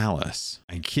chalice.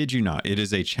 I kid you not, it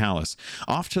is a chalice.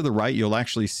 Off to the right, you'll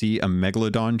actually see a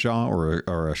megalodon jaw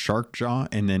or a shark jaw,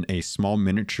 and then a small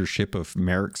miniature ship of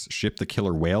Merrick's ship, the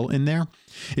Killer Whale, in there.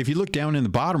 If you look down in the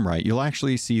bottom right, you'll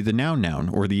actually see the Noun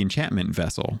or the enchantment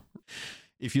vessel.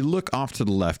 If you look off to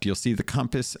the left, you'll see the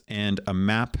compass and a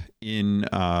map in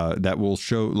that will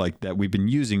show like that we've been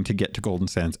using to get to Golden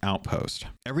Sands Outpost.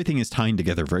 Everything is tying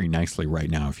together very nicely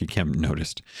right now, if you haven't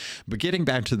noticed. But getting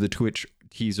back to the Twitch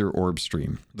teaser orb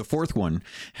stream, the fourth one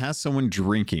has someone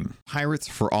drinking Pirates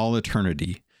for All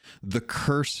Eternity. The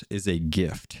curse is a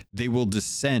gift. They will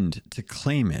descend to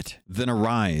claim it, then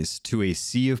arise to a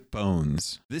sea of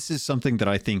bones. This is something that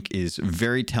I think is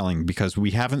very telling because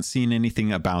we haven't seen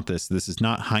anything about this. This is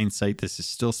not hindsight. This is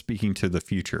still speaking to the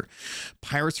future.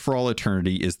 Pirates for All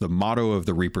Eternity is the motto of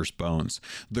the Reaper's Bones.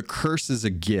 The curse is a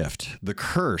gift. The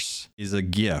curse is a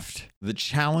gift. The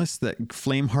chalice that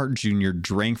Flameheart Jr.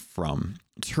 drank from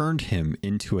turned him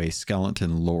into a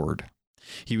skeleton lord.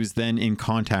 He was then in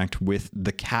contact with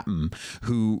the captain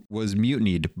who was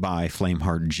mutinied by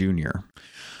Flameheart Jr.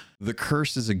 The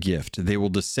curse is a gift. They will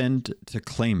descend to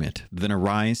claim it, then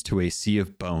arise to a sea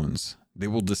of bones. They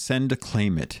will descend to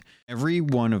claim it. Every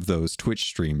one of those Twitch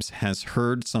streams has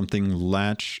heard something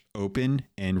latch open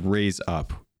and raise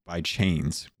up by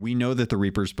chains. We know that the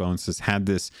Reaper's Bones has had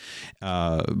this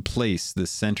place,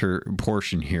 this center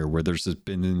portion here where there's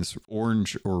been this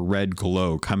orange or red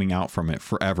glow coming out from it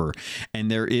forever. And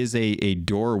there is a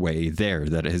doorway there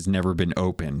that has never been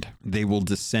opened. They will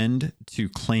descend to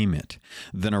claim it,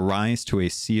 then arise to a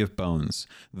sea of bones.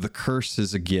 The curse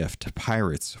is a gift,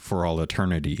 pirates for all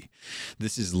eternity.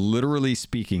 This is literally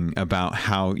speaking about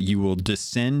how you will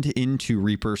descend into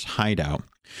Reaper's hideout.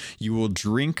 You will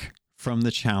drink from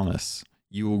the chalice.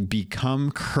 You will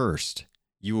become cursed.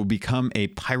 You will become a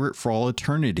pirate for all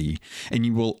eternity, and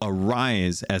you will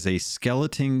arise as a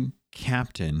skeleton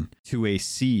captain to a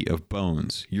sea of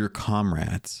bones. Your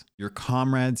comrades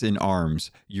in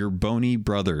arms, your bony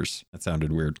brothers. That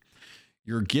sounded weird.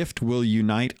 Your gift will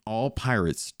unite all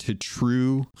pirates to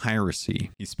true piracy.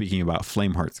 He's speaking about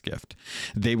Flameheart's gift.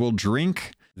 They will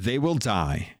drink, they will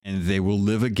die, and they will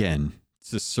live again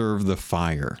to serve the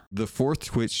fire. The fourth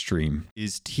Twitch stream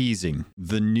is teasing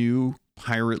the new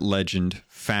pirate legend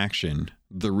faction,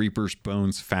 the Reaper's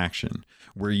Bones faction,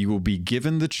 where you will be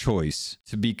given the choice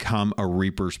to become a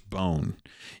Reaper's Bone.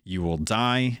 You will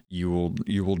die, you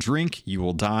will drink, you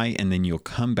will die, and then you'll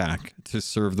come back to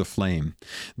serve the flame.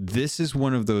 This is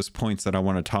one of those points that I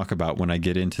want to talk about when I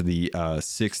get into the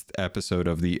sixth episode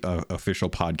of the official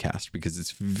podcast, because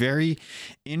it's very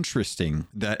interesting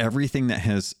that everything that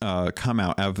has come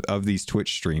out of these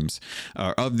Twitch streams,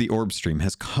 of the orb stream,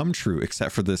 has come true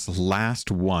except for this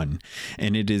last one.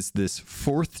 And it is this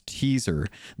fourth teaser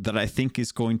that I think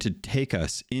is going to take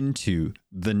us into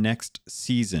the next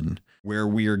season, where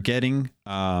we are getting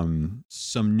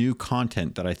some new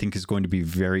content that I think is going to be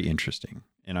very interesting.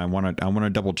 And I want to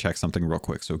double check something real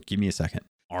quick. So give me a second.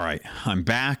 All right, I'm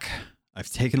back. I've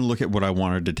taken a look at what I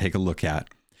wanted to take a look at.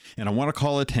 And I want to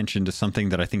call attention to something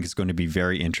that I think is going to be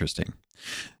very interesting.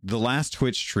 The last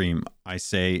Twitch stream, I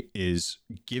say, is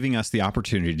giving us the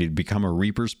opportunity to become a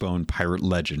Reaper's Bone pirate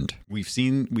legend. We've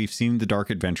seen the Dark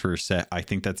Adventurer set. I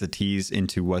think that's a tease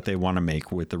into what they want to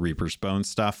make with the Reaper's Bone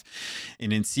stuff.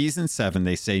 And in season 7,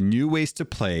 they say new ways to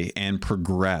play and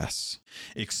progress.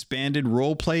 Expanded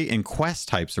roleplay and quest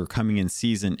types are coming in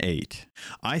season 8.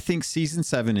 I think season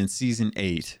 7 and season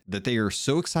 8 that they are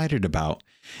so excited about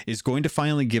is going to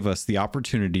finally give us the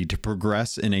opportunity to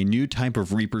progress in a new type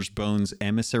of Reaper's Bones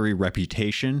emissary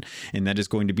reputation, and that is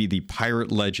going to be the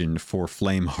pirate legend for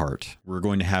Flameheart. We're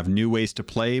going to have new ways to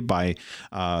play by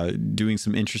doing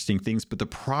some interesting things, but the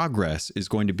progress is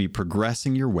going to be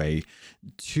progressing your way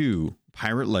to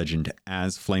pirate legend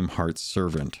as Flameheart's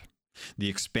servant. The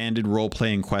expanded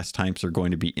role-playing quest types are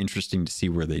going to be interesting to see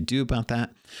where they do about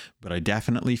that, but I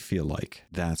definitely feel like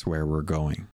that's where we're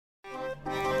going.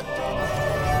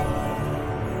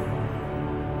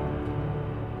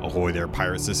 Ahoy there,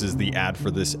 pirates. This is the ad for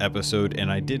this episode,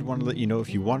 and I did want to let you know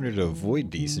if you wanted to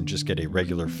avoid these and just get a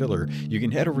regular filler, you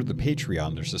can head over to the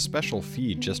Patreon. There's a special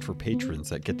feed just for patrons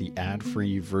that get the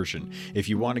ad-free version. If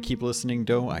you want to keep listening,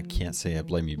 though, I can't say I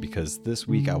blame you, because this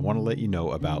week I want to let you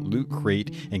know about Loot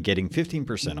Crate and getting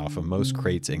 15% off of most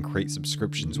crates and crate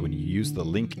subscriptions when you use the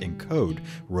link and code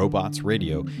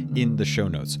RobotsRadio in the show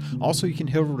notes. Also, you can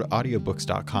head over to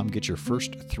audiobooks.com, get your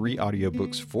first 3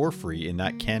 audiobooks for free, and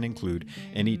that can include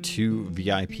any 2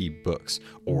 VIP books,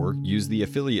 or use the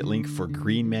affiliate link for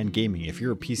Green Man Gaming. If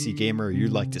you're a PC gamer or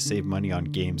you'd like to save money on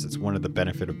games, it's one of the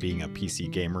benefits of being a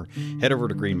PC gamer. Head over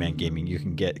to Green Man Gaming. You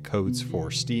can get codes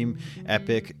for Steam,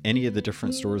 Epic, any of the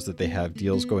different stores that they have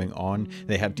deals going on.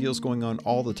 They have deals going on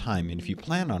all the time, and if you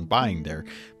plan on buying there,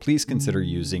 please consider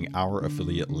using our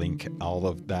affiliate link. All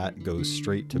of that goes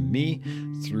straight to me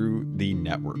through the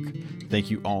network. Thank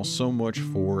you all so much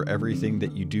for everything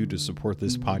that you do to support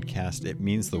this podcast. It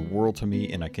means the world to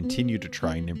me, and I continue to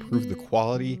try and improve the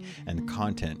quality and the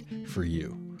content for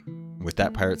you. With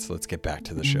that, pirates, let's get back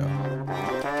to the show.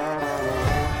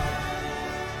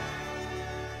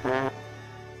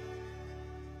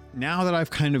 Now that I've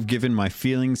kind of given my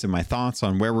feelings and my thoughts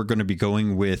on where we're going to be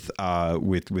going with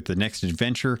the next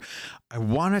adventure, I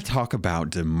want to talk about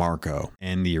DeMarco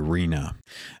and the arena.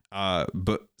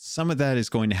 But some of that is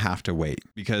going to have to wait,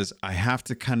 because I have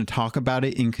to kind of talk about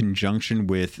it in conjunction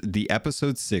with the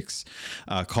episode 6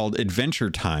 called Adventure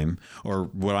Time, or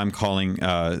what I'm calling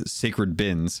Sacred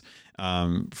Bins.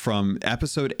 From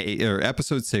episode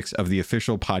 6 of the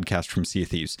official podcast from Sea of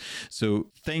Thieves. So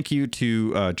thank you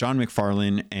to John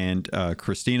McFarlane and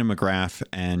Christina McGrath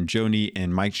and Joni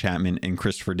and Mike Chapman and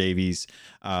Christopher Davies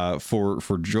for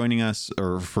joining us,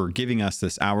 or for giving us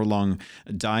this hour-long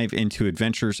dive into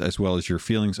adventures, as well as your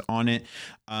feelings on it.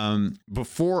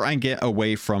 Before I get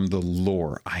away from the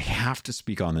lore, I have to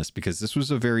speak on this because this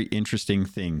was a very interesting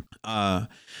thing.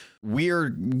 We're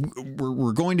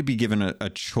going to be given a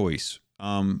choice.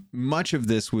 Much of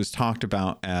this was talked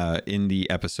about in the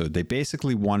episode. They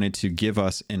basically wanted to give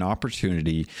us an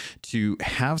opportunity to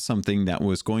have something that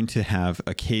was going to have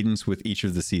a cadence with each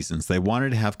of the seasons. They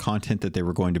wanted to have content that they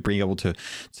were going to be able to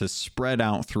spread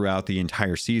out throughout the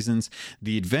entire seasons.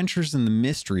 The adventures and the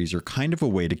mysteries are kind of a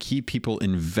way to keep people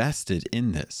invested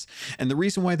in this. And the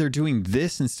reason why they're doing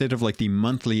this instead of like the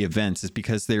monthly events is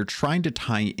because they're trying to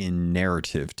tie in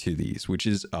narrative to these, which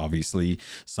is obviously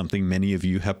something many of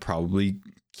you have probably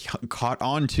caught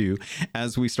on to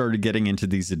as we started getting into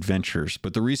these adventures.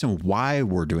 But the reason why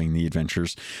we're doing the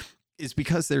adventures is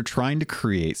because they're trying to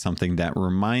create something that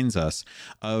reminds us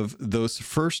of those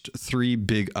first 3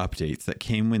 big updates that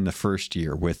came in the first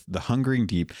year with the Hungering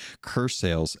Deep, Curse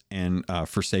Sails, and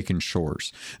Forsaken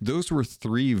Shores. Those were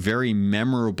 3 very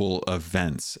memorable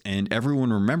events, and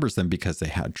everyone remembers them because they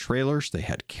had trailers, they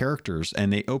had characters,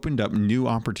 and they opened up new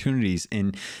opportunities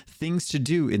and things to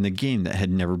do in the game that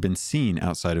had never been seen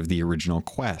outside of the original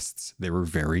quests. They were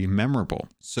very memorable.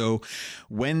 So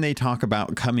when they talk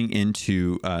about coming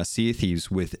into Sea of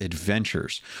Thieves with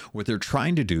adventures, what they're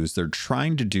trying to do is they're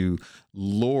trying to do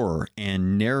lore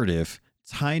and narrative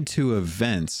tied to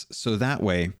events, so that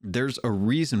way there's a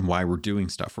reason why we're doing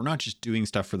stuff. We're not just doing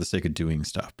stuff for the sake of doing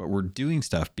stuff, but we're doing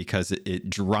stuff because it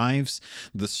drives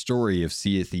the story of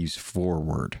Sea of Thieves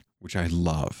forward, which I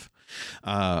love.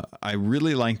 I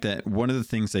really like that one of the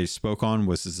things they spoke on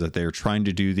was that they're trying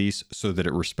to do these so that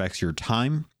it respects your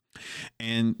time,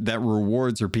 and that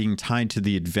rewards are being tied to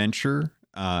the adventure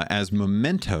as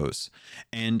mementos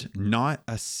and not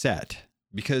a set.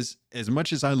 Because as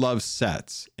much as I love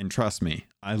sets, and trust me,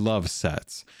 I love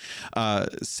sets.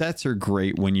 Sets are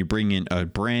great when you bring in a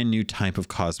brand new type of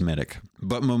cosmetic,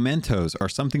 but mementos are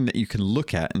something that you can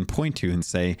look at and point to and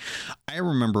say, I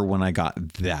remember when I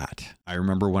got that. I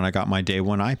remember when I got my day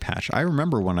 1 eye patch. I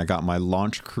remember when I got my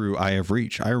launch crew Eye of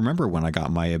Reach. I remember when I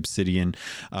got my obsidian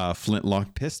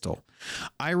flintlock pistol.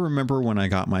 I remember when I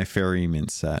got my ferryman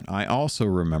set. I also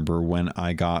remember when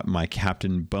I got my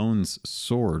Captain Bones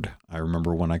sword. I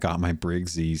remember when I got my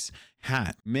Briggsy's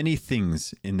hat. Many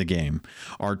things in the game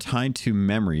are tied to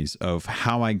memories of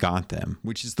how I got them,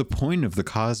 which is the point of the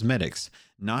cosmetics,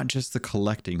 not just the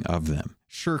collecting of them.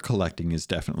 Sure, collecting is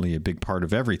definitely a big part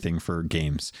of everything for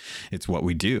games. It's what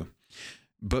we do.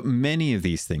 But many of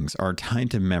these things are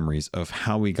tied to memories of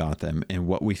how we got them and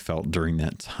what we felt during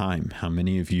that time. How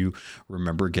many of you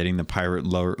remember getting the Pirate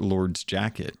Lord's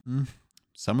jacket?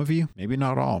 Some of you, maybe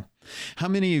not all. How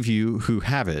many of you who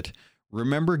have it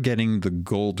remember getting the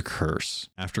gold curse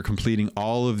after completing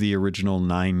all of the original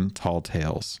 9 Tall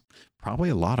Tales? Probably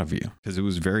a lot of you, because it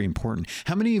was very important.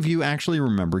 How many of you actually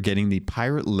remember getting the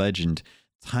Pirate Legend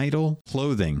title,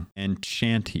 clothing, and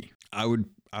shanty?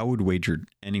 I would wager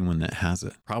anyone that has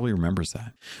it probably remembers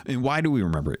that. And why do we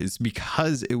remember it? It's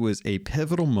because it was a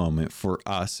pivotal moment for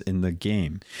us in the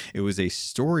game. It was a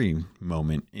story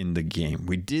moment in the game.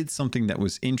 We did something that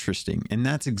was interesting, and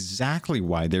that's exactly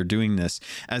why they're doing this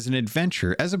as an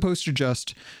adventure, as opposed to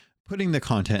just putting the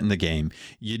content in the game.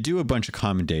 You do a bunch of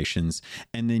commendations,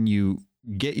 and then you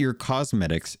get your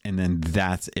cosmetics, and then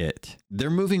that's it.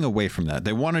 They're moving away from that.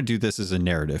 They want to do this as a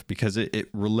narrative because it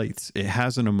relates. It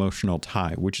has an emotional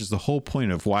tie, which is the whole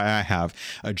point of why I have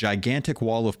a gigantic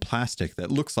wall of plastic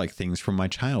that looks like things from my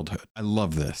childhood. I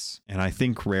love this. And I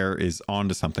think Rare is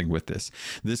onto something with this.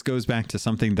 This goes back to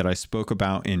something that I spoke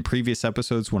about in previous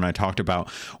episodes when I talked about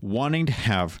wanting to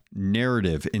have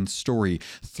narrative and story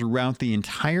throughout the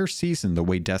entire season the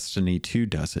way Destiny 2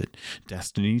 does it.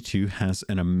 Destiny 2 has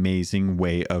an amazing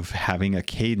way of having a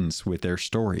cadence with their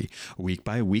story. Week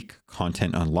by week,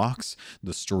 content unlocks,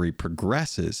 the story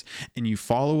progresses, and you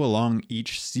follow along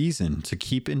each season to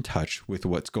keep in touch with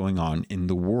what's going on in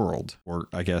the world, or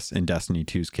I guess in Destiny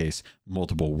 2's case,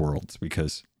 multiple worlds,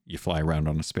 because you fly around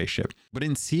on a spaceship. But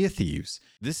in Sea of Thieves,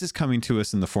 this is coming to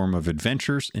us in the form of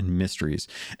adventures and mysteries.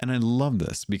 And I love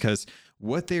this because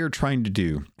what they are trying to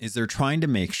do is they're trying to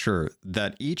make sure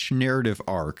that each narrative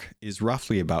arc is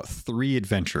roughly about 3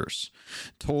 adventures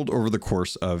told over the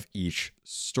course of each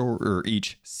story or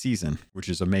each season, which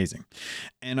is amazing.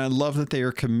 And I love that they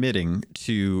are committing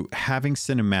to having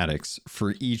cinematics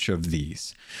for each of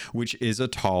these, which is a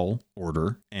tall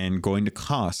order and going to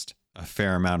cost a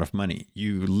fair amount of money.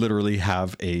 You literally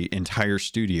have an entire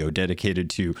studio dedicated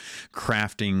to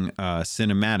crafting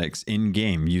cinematics in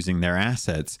game using their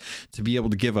assets to be able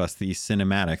to give us these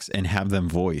cinematics and have them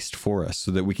voiced for us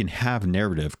so that we can have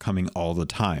narrative coming all the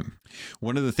time.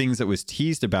 One of the things that was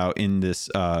teased about in this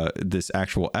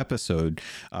actual episode,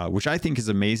 which I think is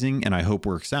amazing and I hope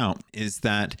works out, is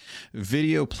that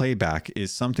video playback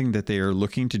is something that they are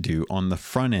looking to do on the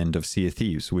front end of Sea of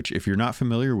Thieves, which if you're not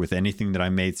familiar with anything that I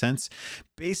made sense,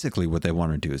 basically what they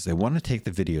want to do is they want to take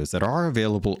the videos that are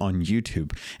available on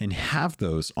YouTube and have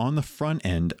those on the front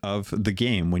end of the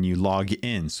game when you log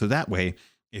in. So that way,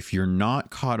 if you're not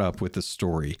caught up with the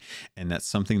story and that's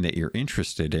something that you're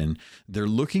interested in, they're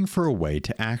looking for a way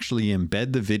to actually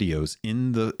embed the videos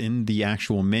in the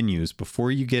actual menus before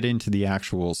you get into the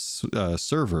actual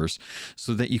servers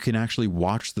so that you can actually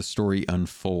watch the story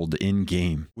unfold in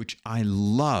game, which I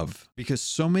love because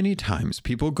so many times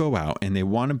people go out and they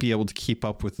want to be able to keep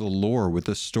up with the lore, with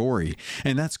the story.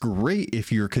 And that's great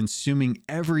if you're consuming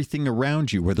everything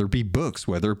around you, whether it be books,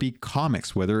 whether it be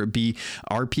comics, whether it be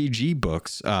RPG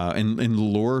books, and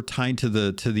lore tied to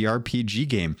the RPG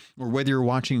game, or whether you're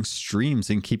watching streams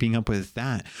and keeping up with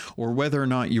that, or whether or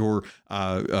not you're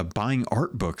buying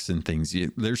art books and things.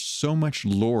 There's so much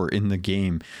lore in the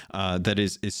game that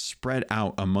is spread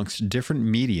out amongst different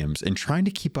mediums, and trying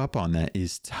to keep up on that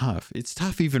is tough. It's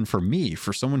tough even for me,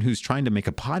 for someone who's trying to make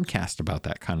a podcast about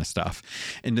that kind of stuff,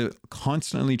 and to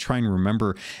constantly try and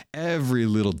remember every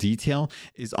little detail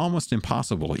is almost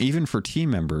impossible, even for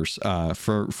team members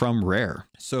from Rare.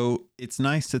 So it's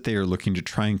nice that they are looking to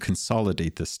try and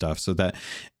consolidate this stuff so that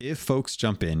if folks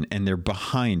jump in and they're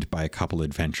behind by a couple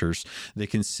adventures, they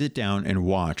can sit down and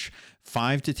watch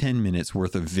 5 to 10 minutes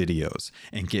worth of videos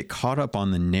and get caught up on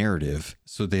the narrative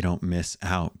so they don't miss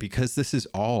out, because this is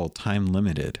all time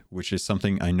limited, which is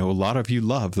something I know a lot of you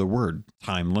love, the word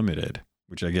time limited,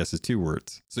 which I guess is 2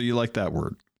 words. So you like that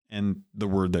word and the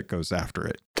word that goes after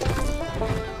it.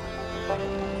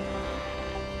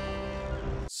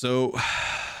 So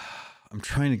I'm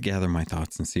trying to gather my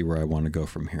thoughts and see where I want to go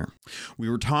from here. We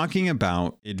were talking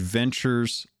about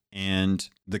adventures and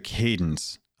the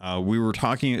cadence. We were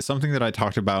talking, something that I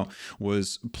talked about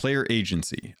was player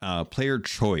agency, player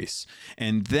choice,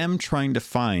 and them trying to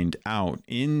find out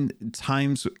in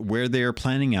times where they are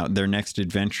planning out their next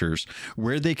adventures,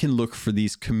 where they can look for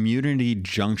these community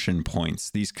junction points,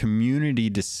 these community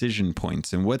decision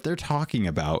points. And what they're talking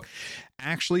about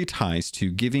actually ties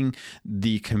to giving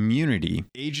the community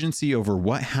agency over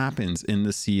what happens in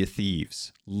the Sea of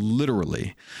Thieves,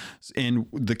 literally. And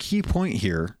the key point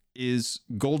here is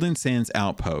Golden Sands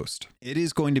Outpost. It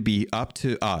is going to be up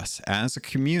to us as a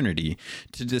community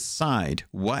to decide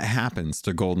what happens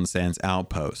to Golden Sands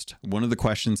Outpost. One of the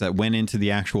questions that went into the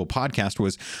actual podcast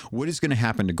was, what is going to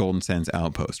happen to Golden Sands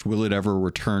Outpost? Will it ever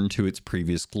return to its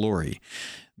previous glory?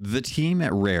 The team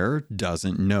at Rare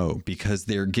doesn't know because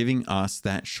they're giving us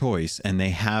that choice and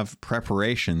they have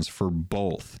preparations for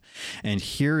both. And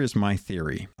here is my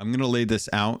theory. I'm going to lay this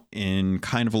out in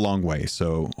kind of a long way.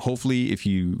 So hopefully if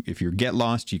you get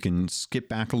lost, you can skip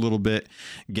back a little bit,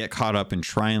 get caught up and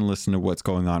try and listen to what's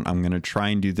going on. I'm going to try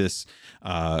and do this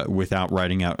without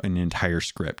writing out an entire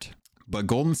script. But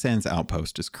Golden Sands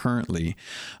Outpost is currently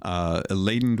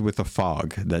laden with a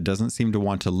fog that doesn't seem to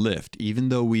want to lift, even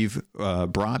though we've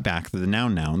brought back the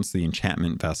Nouns, the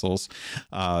enchantment vessels,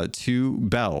 to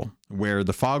Bell, where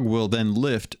the fog will then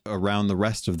lift around the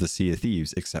rest of the Sea of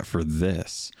Thieves, except for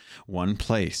this one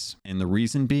place. And the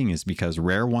reason being is because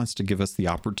Rare wants to give us the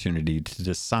opportunity to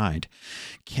decide,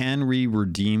 can we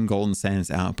redeem Golden Sands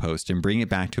Outpost and bring it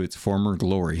back to its former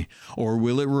glory, or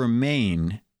will it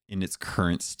remain in its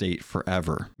current state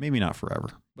forever? Maybe not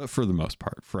forever, but for the most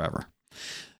part, forever.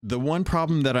 The one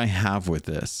problem that I have with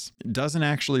this doesn't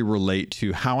actually relate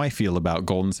to how I feel about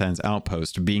Golden Sands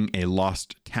Outpost being a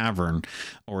lost tavern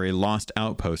or a lost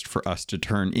outpost for us to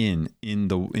turn in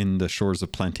the Shores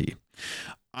of Plenty.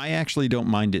 I actually don't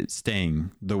mind it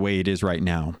staying the way it is right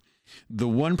now. The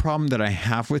one problem that I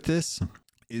have with this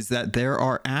is that there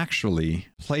are actually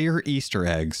player Easter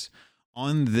eggs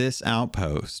on this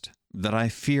outpost that I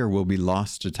fear will be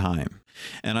lost to time.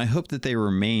 And I hope that they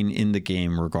remain in the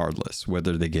game regardless,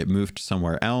 whether they get moved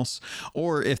somewhere else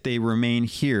or if they remain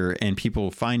here and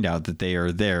people find out that they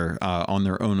are there on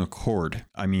their own accord.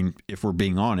 I mean, if we're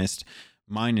being honest,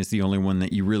 mine is the only one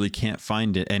that you really can't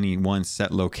find at any one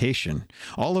set location.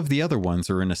 All of the other ones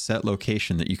are in a set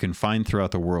location that you can find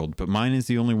throughout the world, but mine is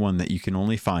the only one that you can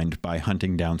only find by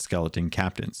hunting down skeleton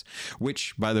captains.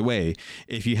 Which, by the way,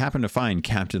 if you happen to find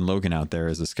Captain Logan out there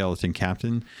as a skeleton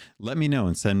captain, let me know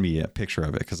and send me a picture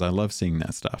of it because I love seeing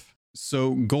that stuff.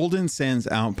 So Golden Sands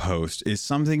Outpost is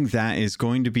something that is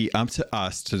going to be up to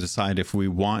us to decide if we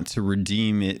want to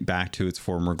redeem it back to its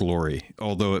former glory.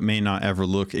 Although it may not ever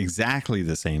look exactly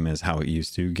the same as how it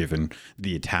used to, given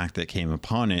the attack that came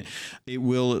upon it, it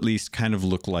will at least kind of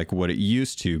look like what it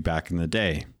used to back in the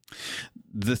day.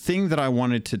 The thing that I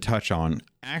wanted to touch on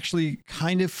actually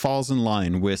kind of falls in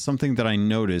line with something that I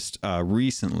noticed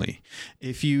recently.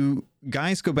 If you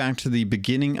guys go back to the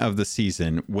beginning of the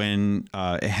season when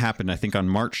it happened, I think on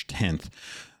March 10th,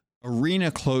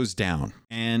 Arena closed down,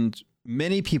 and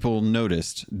many people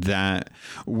noticed that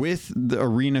with the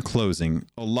Arena closing,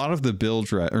 a lot of the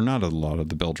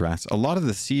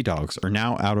Sea Dogs are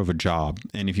now out of a job.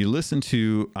 And if you listen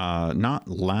to not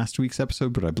last week's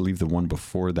episode, but I believe the one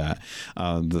before that,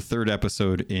 the third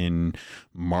episode in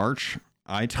March,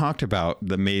 I talked about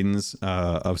the Maidens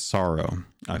of Sorrow,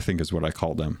 I think is what I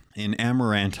called them, in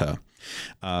Amaranta,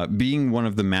 being one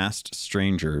of the masked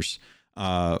strangers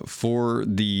for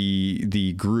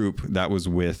the group that was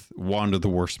with Wanda the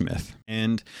Warsmith.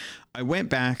 And I went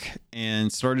back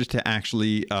and started to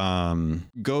actually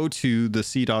go to the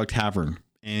Sea Dog Tavern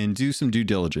and do some due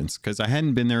diligence because I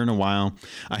hadn't been there in a while.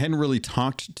 I hadn't really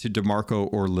talked to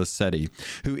DeMarco or Lissetti,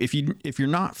 who, if you're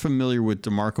not familiar with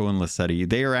DeMarco and Lissetti,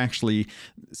 they are actually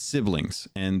siblings,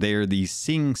 and they are the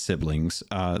Singh siblings,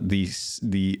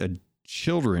 the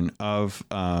children of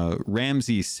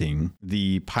Ramsay Singh,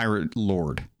 the pirate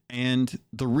lord. And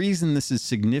the reason this is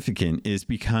significant is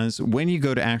because when you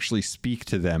go to actually speak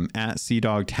to them at Sea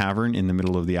Dog Tavern in the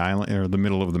middle of the island or the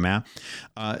middle of the map,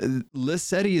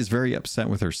 Lissetti is very upset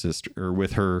with her sister or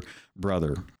with her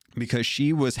brother because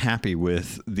she was happy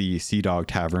with the Sea Dog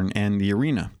Tavern and the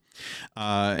Arena.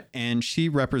 And she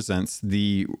represents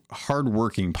the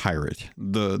hardworking pirate,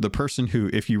 the person who,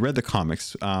 if you read the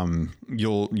comics,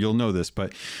 you'll know this,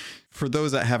 but for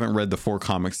those that haven't read the 4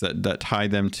 comics that tie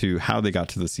them to how they got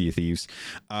to the Sea of Thieves,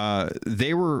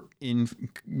 they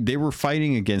were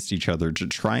fighting against each other to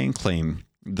try and claim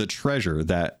the treasure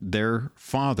that their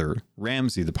father,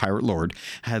 Ramsay, the pirate lord,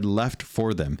 had left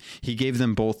for them. He gave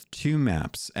them both 2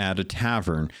 maps at a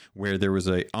tavern where there was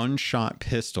a unshot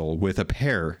pistol with a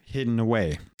pair hidden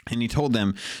away. And he told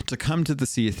them to come to the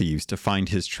Sea of Thieves to find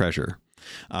his treasure,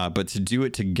 but to do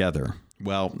it together.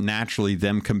 Well, naturally,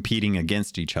 them competing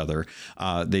against each other,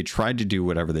 they tried to do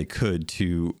whatever they could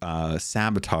to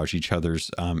sabotage each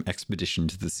other's expedition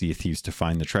to the Sea of Thieves to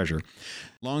find the treasure.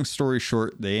 Long story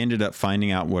short, they ended up finding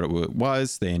out what it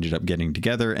was. They ended up getting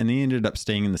together, and they ended up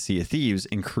staying in the Sea of Thieves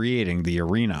and creating the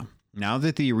Arena. Now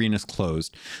that the arena's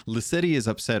closed, Liceti is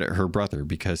upset at her brother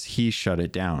because he shut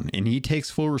it down, and he takes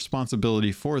full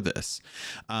responsibility for this.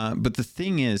 But the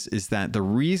thing is that the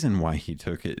reason why he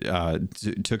took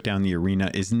down the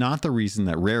arena is not the reason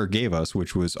that Rare gave us,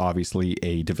 which was obviously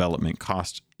a development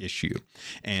cost issue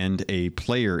and a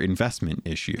player investment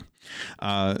issue.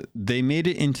 They made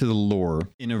it into the lore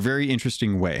in a very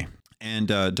interesting way. And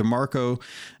DeMarco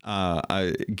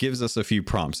gives us a few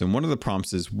prompts. And one of the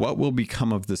prompts is, what will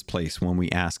become of this place when we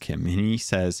ask him? And he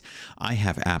says, I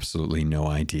have absolutely no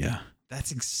idea.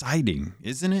 That's exciting,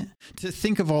 isn't it? To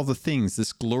think of all the things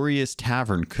this glorious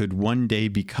tavern could one day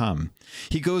become.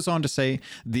 He goes on to say,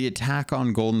 the attack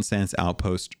on Golden Sands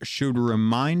Outpost should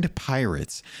remind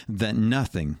pirates that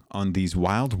nothing on these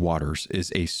wild waters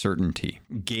is a certainty.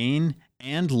 Gain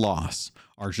and loss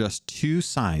are just two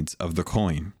sides of the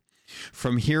coin.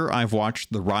 From here, I've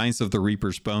watched the rise of the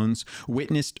Reaper's Bones,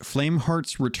 witnessed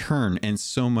Flameheart's return, and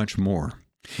so much more.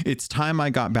 It's time I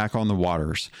got back on the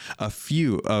waters. A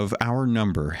few of our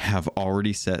number have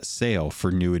already set sail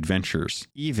for new adventures,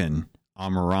 even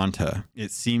Amaranta.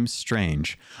 It seems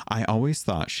strange. I always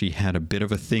thought she had a bit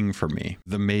of a thing for me.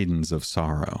 The Maidens of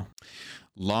Sorrow.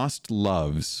 Lost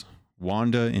Loves.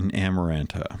 Wanda and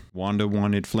Amaranta. Wanda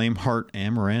wanted Flameheart.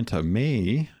 Amaranta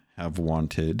may have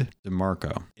wanted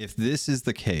DeMarco. If this is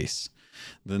the case,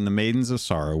 then the Maidens of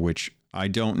Sorrow, which I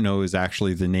don't know is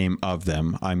actually the name of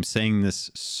them. I'm saying this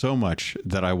so much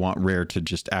that I want Rare to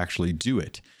just actually do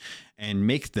it and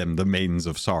make them the Maidens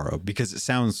of Sorrow, because it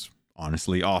sounds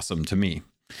honestly awesome to me.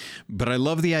 But I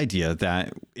love the idea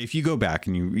that if you go back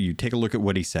and you take a look at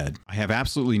what he said, I have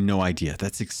absolutely no idea.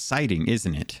 That's exciting,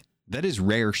 isn't it? That is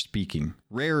Rare speaking.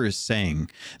 Rare is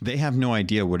saying they have no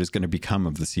idea what is going to become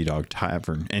of the Sea Dog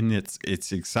Tavern. And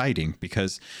it's exciting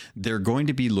because they're going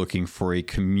to be looking for a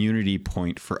community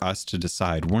point for us to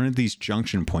decide, one of these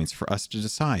junction points for us to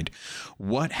decide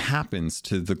what happens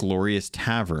to the glorious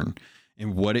tavern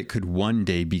and what it could one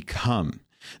day become.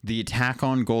 The attack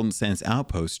on Golden Sands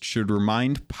Outpost should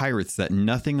remind pirates that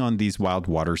nothing on these wild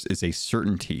waters is a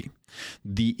certainty.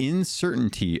 The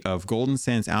uncertainty of Golden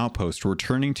Sands Outpost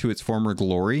returning to its former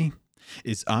glory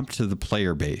is up to the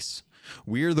player base.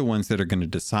 We are the ones that are going to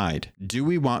decide. Do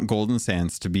we want Golden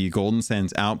Sands to be Golden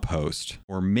Sands Outpost?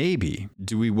 Or maybe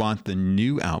do we want the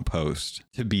new outpost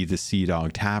to be the Sea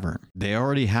Dog Tavern? They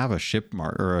already have a ship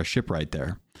right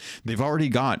there. They've already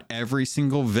got every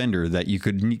single vendor that you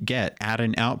could get at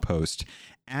an outpost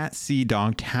at Sea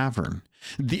Dog Tavern.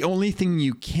 The only thing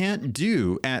you can't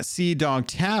do at Sea Dog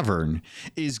Tavern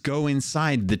is go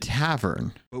inside the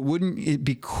tavern. But wouldn't it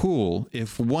be cool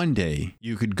if one day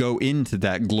you could go into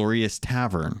that glorious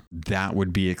tavern? That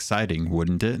would be exciting,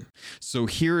 wouldn't it? So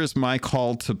here is my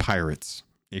call to pirates.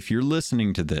 If you're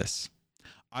listening to this,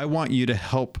 I want you to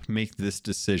help make this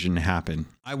decision happen.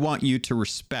 I want you to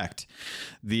respect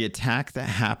the attack that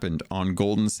happened on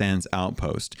Golden Sands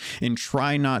Outpost and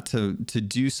try not to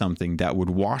do something that would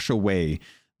wash away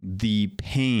the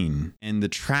pain and the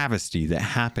travesty that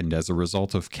happened as a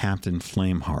result of Captain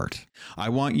Flameheart. I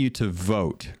want you to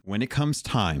vote when it comes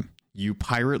time, you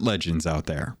pirate legends out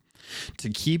there, to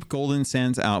keep Golden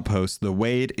Sands Outpost the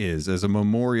way it is as a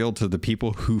memorial to the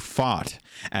people who fought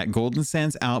at Golden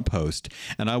Sands Outpost.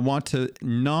 And I want to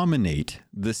nominate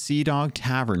the Sea Dog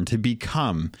Tavern to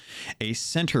become a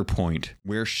center point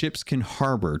where ships can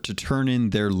harbor to turn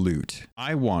in their loot.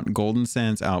 I want Golden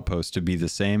Sands Outpost to be the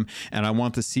same, and I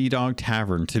want the Sea Dog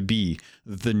Tavern to be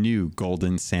the new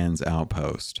Golden Sands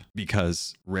Outpost,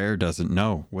 because Rare doesn't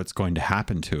know what's going to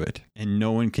happen to it, and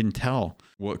no one can tell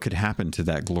what could happen to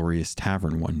that glorious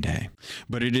tavern one day.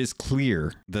 But it is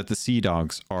clear that the Sea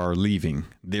Dogs are leaving.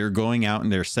 They're going out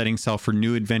and they're setting sail for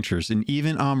new adventures, and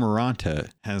even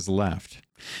Amaranta has left.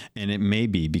 And it may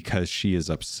be because she is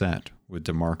upset with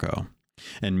DeMarco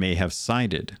and may have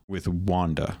sided with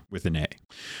Wanda with an A.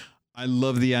 I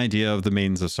love the idea of the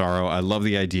Maidens of Sorrow. I love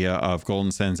the idea of Golden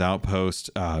Sands Outpost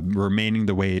remaining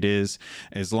the way it is,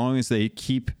 as long as they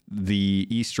keep the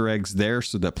Easter eggs there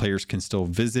so that players can still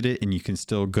visit it and you can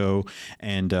still go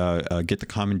and get the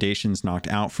commendations knocked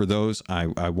out for those.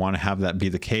 I want to have that be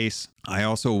the case. I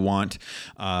also want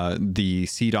the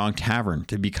Sea Dog Tavern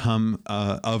to become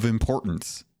of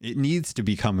importance. It needs to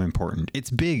become important. It's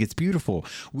big. It's beautiful.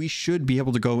 We should be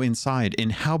able to go inside.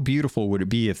 And how beautiful would it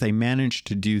be if they managed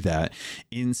to do that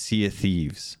in Sea of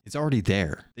Thieves? It's already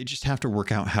there. They just have to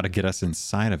work out how to get us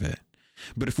inside of it.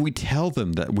 But if we tell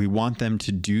them that we want them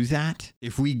to do that,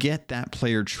 if we get that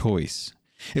player choice,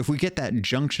 if we get that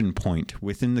junction point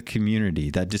within the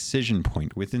community, that decision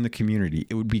point within the community,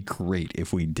 it would be great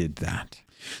if we did that.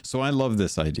 So I love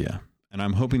this idea. And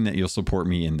I'm hoping that you'll support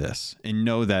me in this and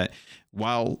know that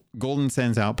While Golden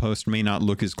Sands Outpost may not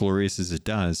look as glorious as it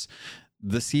does,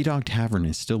 the Sea Dog Tavern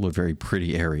is still a very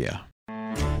pretty area.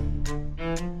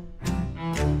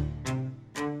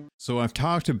 So I've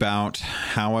talked about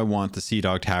how I want the Sea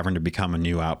Dog Tavern to become a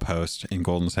new outpost and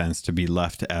Golden Sands to be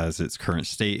left as its current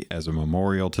state as a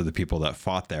memorial to the people that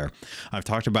fought there. I've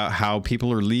talked about how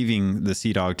people are leaving the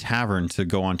Sea Dog Tavern to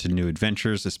go on to new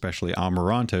adventures, especially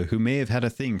Amaranta, who may have had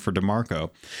a thing for DeMarco,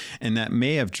 and that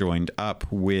may have joined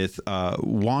up with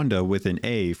Wanda with an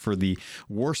A for the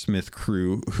Warsmith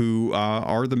crew, who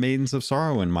are the Maidens of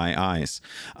Sorrow in my eyes.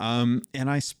 And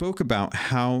I spoke about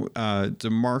how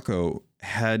DeMarco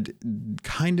had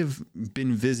kind of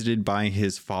been visited by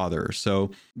his father. So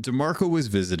DeMarco was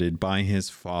visited by his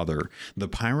father, the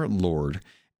Pirate Lord,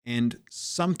 and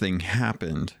something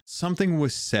happened. Something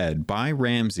was said by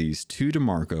Ramses to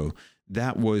DeMarco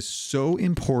that was so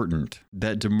important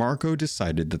that DeMarco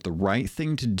decided that the right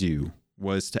thing to do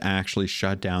was to actually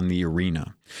shut down the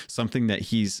arena. Something that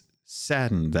he's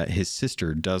saddened that his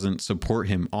sister doesn't support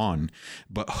him on,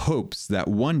 but hopes that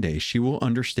one day she will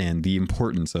understand the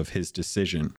importance of his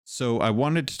decision. So I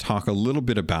wanted to talk a little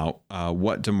bit about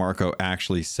what DeMarco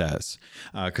actually says,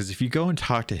 because if you go and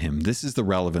talk to him, this is the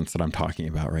relevance that I'm talking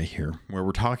about right here, where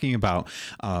we're talking about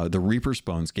the Reaper's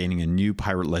Bones gaining a new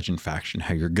pirate legend faction,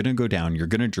 how you're going to go down, you're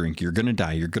going to drink, you're going to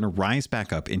die, you're going to rise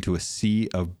back up into a sea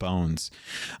of bones.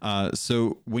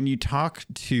 So when you talk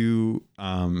to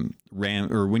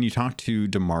when you talk to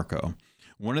DeMarco,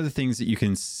 one of the things that you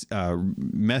can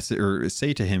message or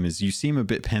say to him is, you seem a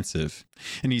bit pensive.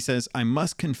 And he says, I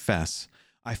must confess,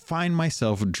 I find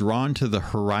myself drawn to the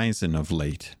horizon of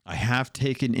late. I have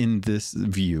taken in this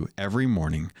view every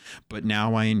morning, but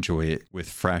now I enjoy it with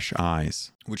fresh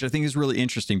eyes, which I think is really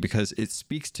interesting because it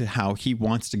speaks to how he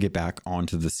wants to get back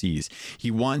onto the seas. He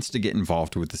wants to get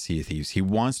involved with the Sea of Thieves. He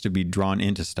wants to be drawn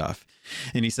into stuff.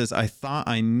 And he says, I thought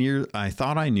I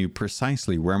knew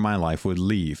precisely where my life would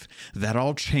leave. That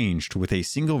all changed with a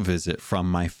single visit from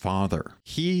my father.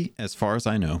 He, as far as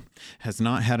I know, has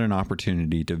not had an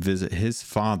opportunity to visit his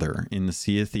father in the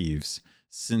Sea of Thieves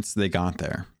since they got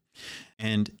there.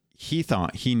 And he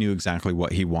thought he knew exactly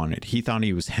what he wanted. He thought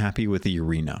he was happy with the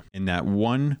arena. And that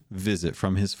one visit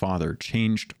from his father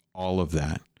changed all of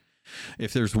that.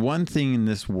 If there's one thing in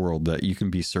this world that you can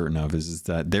be certain of is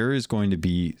that there is going to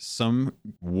be some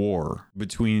war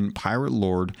between Pirate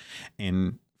Lord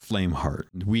and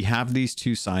Flameheart. We have these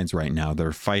two sides right now that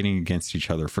are fighting against each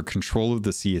other for control of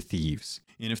the Sea of Thieves.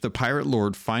 And if the Pirate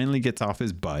Lord finally gets off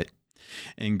his butt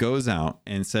and goes out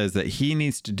and says that he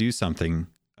needs to do something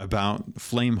about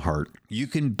Flameheart, you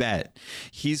can bet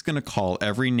he's going to call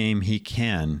every name he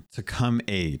can to come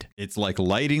aid. It's like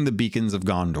lighting the beacons of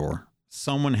Gondor.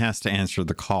 Someone has to answer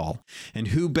the call. And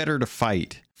who better to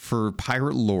fight for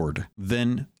Pirate Lord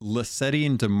than Lassetti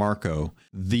and DeMarco,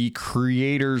 the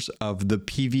creators of the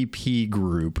PvP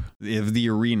group of the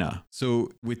arena.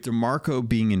 So with DeMarco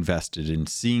being invested in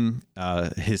seeing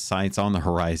his sights on the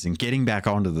horizon, getting back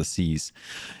onto the seas,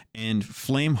 and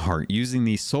Flameheart using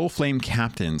the Soul Flame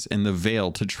captains and the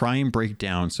Veil to try and break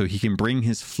down so he can bring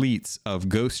his fleets of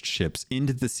ghost ships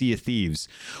into the Sea of Thieves,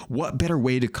 what better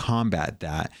way to combat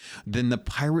that than the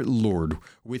Pirate Lord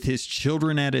with his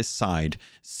children at his side,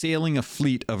 sailing a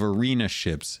fleet of arena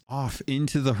ships off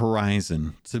into the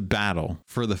horizon to battle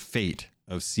for the fate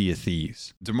of Sea of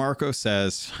Thieves. DeMarco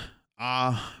says,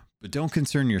 but don't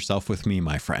concern yourself with me,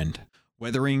 my friend.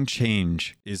 Weathering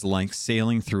change is like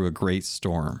sailing through a great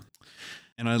storm.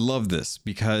 And I love this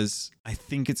because I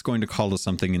think it's going to call to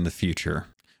something in the future.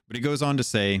 But he goes on to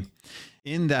say,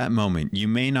 in that moment, you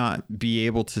may not be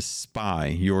able to spy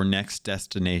your next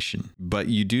destination, but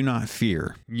you do not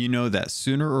fear. You know that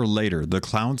sooner or later, the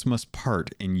clouds must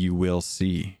part and you will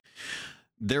see.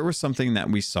 There was something that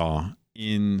we saw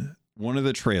in one of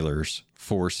the trailers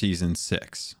for season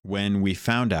 6 when we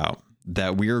found out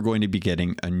that we are going to be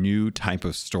getting a new type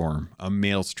of storm, a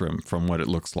maelstrom from what it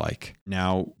looks like.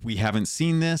 Now, we haven't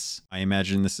seen this. I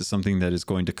imagine this is something that is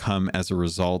going to come as a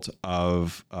result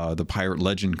of the Pirate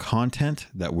Legend content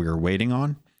that we're waiting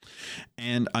on.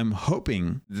 And I'm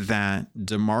hoping that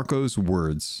DeMarco's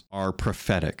words are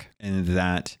prophetic and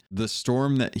that the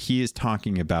storm that he is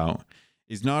talking about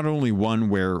is not only one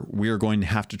where we are going to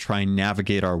have to try and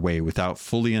navigate our way without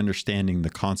fully understanding the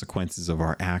consequences of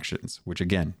our actions, which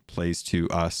again plays to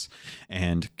us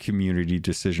and community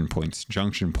decision points,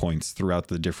 junction points throughout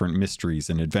the different mysteries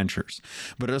and adventures,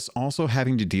 but us also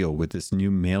having to deal with this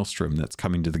new maelstrom that's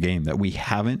coming to the game that we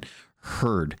haven't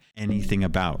heard anything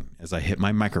about as I hit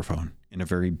my microphone in a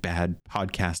very bad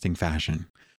podcasting fashion.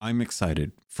 I'm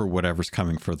excited for whatever's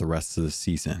coming for the rest of the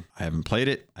season. I haven't played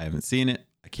it. I haven't seen it.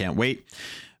 I can't wait.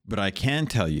 But I can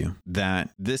tell you that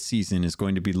this season is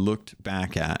going to be looked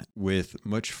back at with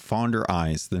much fonder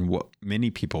eyes than what many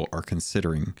people are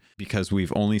considering, because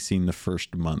we've only seen the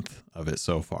first month of it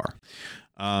so far.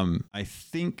 I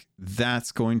think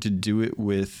that's going to do it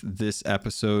with this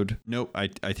episode. Nope, I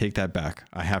take that back.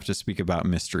 I have to speak about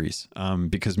mysteries,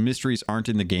 because mysteries aren't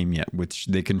in the game yet, which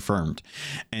they confirmed,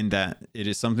 and that it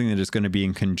is something that is going to be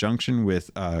in conjunction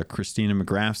with Christina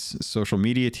McGrath's social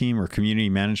media team or community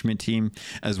management team,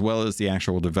 as well as the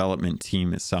actual development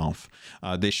team itself.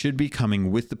 They should be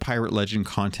coming with the Pirate Legend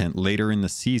content later in the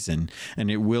season, and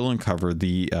it will uncover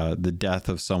the death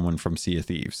of someone from Sea of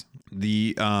Thieves.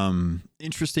 The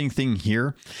interesting thing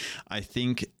here, I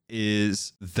think,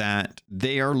 is that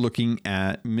they are looking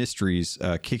at mysteries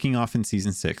kicking off in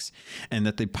season 6, and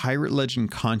that the Pirate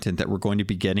Legend content that we're going to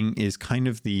be getting is kind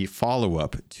of the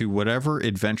follow-up to whatever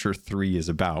Adventure 3 is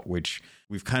about, which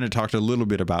we've kind of talked a little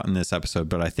bit about in this episode,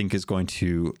 but I think is going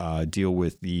to deal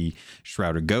with the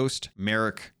Shrouded Ghost,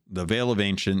 Merrick, the Veil of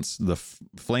Ancients, the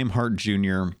Flameheart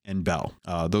Jr., and Belle.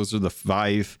 Those are the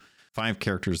five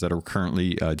characters that are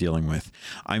currently dealing with.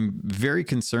 I'm very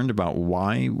concerned about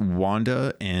why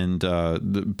Wanda and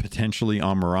potentially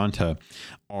Amaranta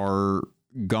are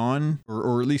gone,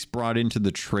 or at least brought into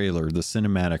the trailer, the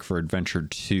cinematic for Adventure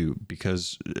 2,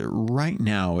 because right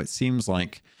now it seems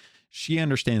like she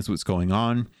understands what's going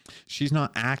on. She's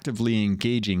not actively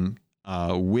engaging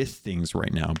with things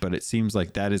right now, but it seems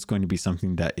like that is going to be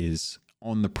something that is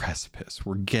on the precipice.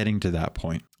 We're getting to that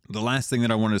point. The last thing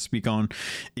that I want to speak on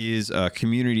is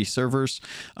community servers.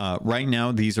 Right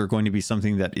now, these are going to be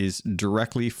something that is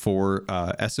directly for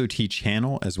SOT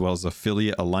channel, as well as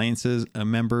affiliate alliances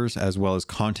members, as well as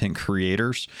content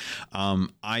creators.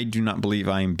 I do not believe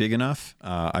I am big enough.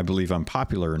 I believe I'm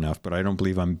popular enough, but I don't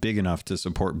believe I'm big enough to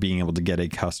support being able to get a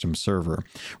custom server.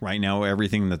 Right now,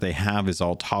 everything that they have is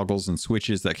all toggles and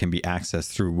switches that can be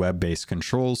accessed through web-based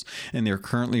controls, and they're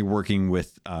currently working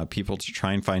with people to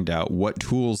try and find out what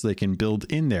tools they can build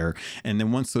in there, and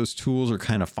then once those tools are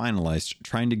kind of finalized,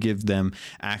 trying to give them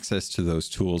access to those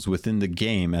tools within the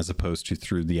game as opposed to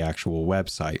through the actual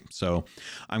website. So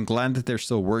I'm glad that they're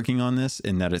still working on this,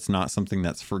 and that it's not something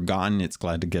that's forgotten. I'm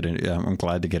glad to get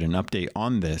an update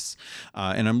on this,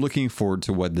 and I'm looking forward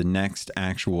to what the next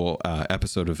actual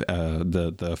episode of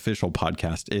the official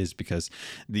podcast is, because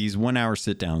these 1 hour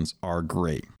sit downs are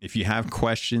great. If you have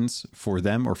questions for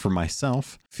them or for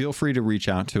myself, feel free to reach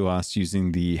out to us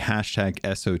using the hashtag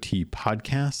SOT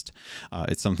podcast.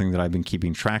 It's something that I've been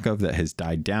keeping track of that has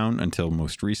died down until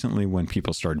most recently when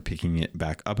people started picking it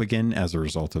back up again as a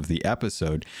result of the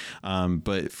episode.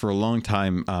 But for a long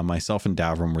time, myself and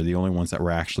Davram were the only ones that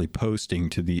were actually posting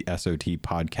to the SOT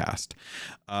podcast.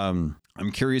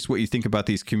 I'm curious what you think about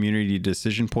these community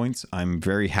decision points. I'm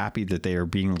very happy that they are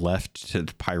being left to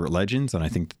the Pirate Legends, and I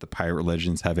think that the Pirate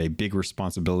Legends have a big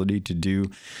responsibility to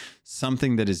do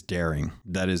something that is daring,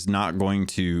 that is not going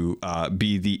to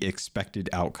be the expected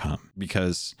outcome.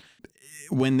 Because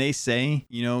when they say,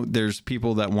 there's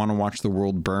people that want to watch the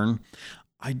world burn,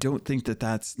 I don't think that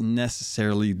that's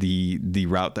necessarily the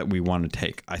route that we want to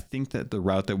take. I think that the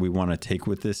route that we want to take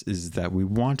with this is that we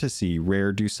want to see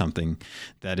Rare do something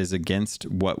that is against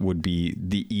what would be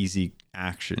the easy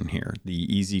action here,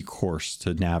 the easy course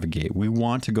to navigate. We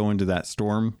want to go into that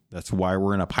storm. That's why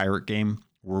we're in a pirate game.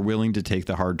 We're willing to take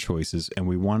the hard choices, and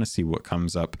we want to see what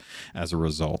comes up as a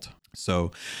result.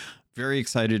 So very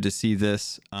excited to see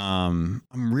this. I'm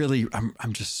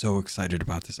just so excited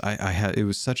about this. It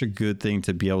was such a good thing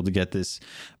to be able to get this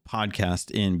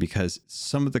podcast in, because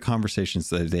some of the conversations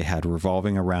that they had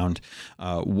revolving around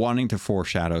wanting to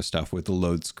foreshadow stuff with the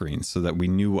load screens so that we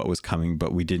knew what was coming,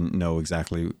 but we didn't know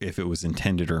exactly if it was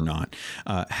intended or not.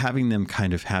 Having them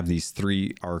kind of have these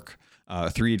three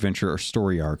adventure or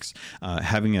story arcs,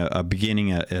 having a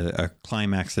beginning, a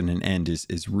climax, and an end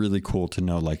is really cool to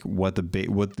know, like what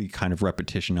the kind of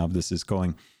repetition of this is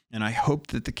going. And I hope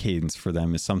that the cadence for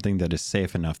them is something that is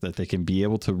safe enough that they can be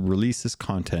able to release this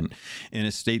content in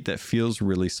a state that feels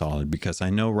really solid, because I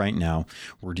know right now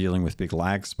we're dealing with big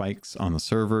lag spikes on the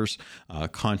servers.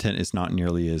 Content is not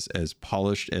nearly as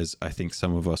polished as I think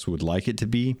some of us would like it to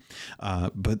be,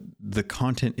 but the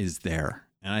content is there.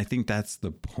 And I think that's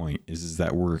the point, is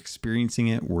that we're experiencing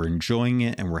it, we're enjoying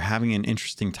it, and we're having an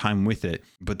interesting time with it.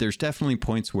 But there's definitely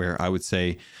points where I would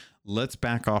say, let's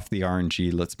back off the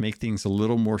RNG. Let's make things a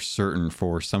little more certain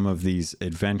for some of these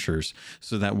adventures,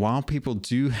 so that while people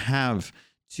do have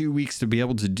 2 weeks to be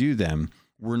able to do them,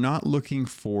 we're not looking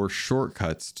for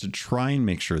shortcuts to try and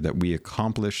make sure that we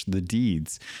accomplish the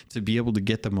deeds to be able to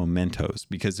get the mementos.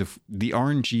 Because if the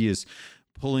RNG is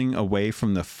pulling away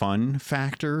from the fun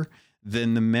factor,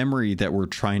 then the memory that we're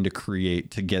trying to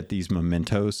create to get these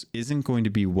mementos isn't going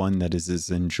to be one that is as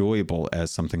enjoyable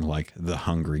as something like The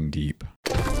Hungering Deep.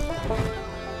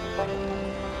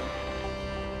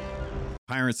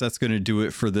 Pirates, that's going to do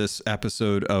it for this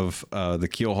episode of the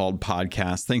Keelhauled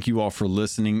podcast. Thank you all for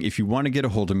listening. If you want to get a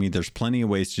hold of me, there's plenty of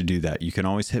ways to do that. You can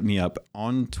always hit me up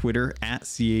on Twitter at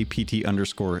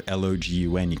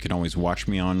CAPT_LOGUN. You can always watch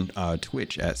me on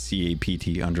Twitch at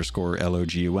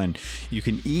CAPT_LOGUN. You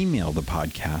can email the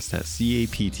podcast at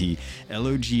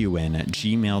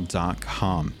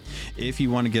CAPTLOGUN@gmail.com. If you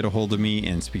want to get a hold of me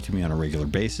and speak to me on a regular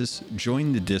basis,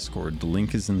 join the Discord. The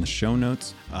link is in the show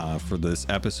notes for this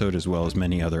episode as well as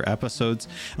many other episodes.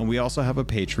 And we also have a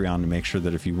Patreon to make sure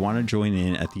that if you want to join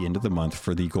in at the end of the month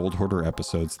for the Gold Hoarder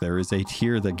episodes, there is a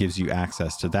tier that gives you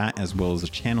access to that as well as a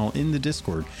channel in the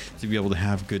Discord to be able to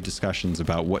have good discussions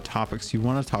about what topics you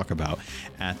want to talk about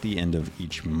at the end of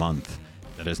each month.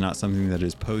 That is not something that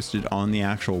is posted on the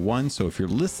actual one. So if you're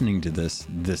listening to this,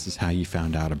 this is how you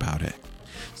found out about it.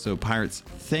 So Pirates,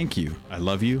 thank you. I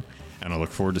love you. And I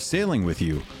look forward to sailing with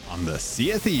you on the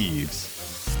Sea of Thieves.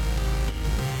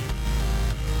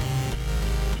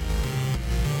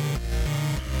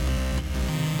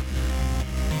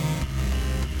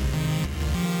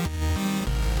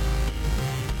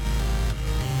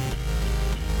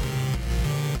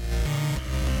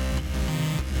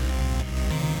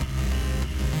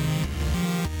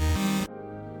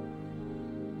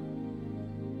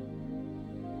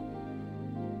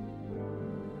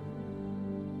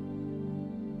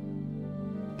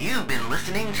 You've been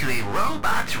listening to a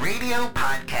Robots Radio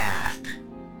podcast.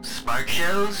 Smart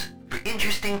shows for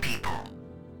interesting people.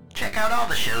 Check out all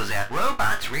the shows at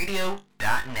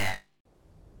robotsradio.net.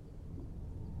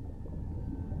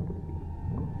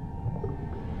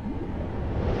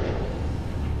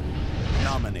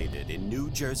 Nominated in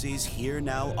New Jersey's Here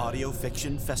Now Audio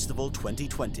Fiction Festival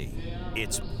 2020,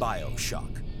 it's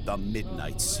BioShock, the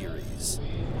Midnight Series.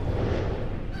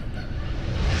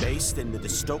 Based in the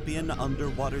dystopian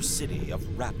underwater city of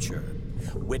Rapture,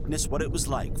 witness what it was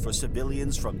like for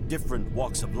civilians from different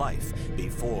walks of life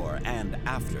before and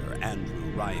after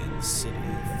Andrew Ryan's city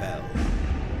fell.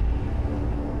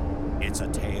 It's a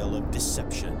tale of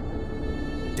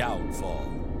deception, downfall,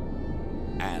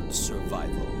 and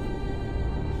survival.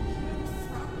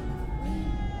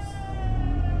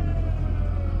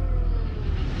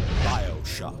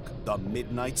 BioShock, the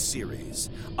Midnight Series,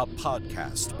 a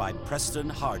podcast by Preston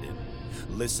Hardin.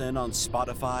 Listen on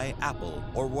Spotify, Apple,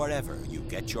 or wherever you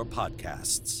get your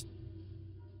podcasts.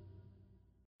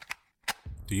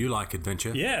 Do you like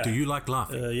adventure? Yeah. Do you like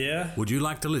laughing? Yeah. Would you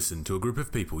like to listen to a group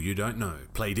of people you don't know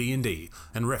play D&D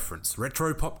and reference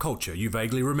retro pop culture you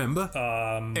vaguely remember?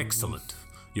 Excellent.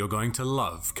 You're going to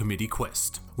love Committee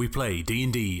Quest. We play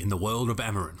D&D in the world of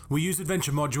Amarin. We use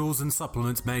adventure modules and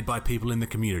supplements made by people in the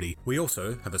community. We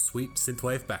also have a sweet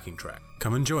synthwave backing track.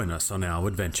 Come and join us on our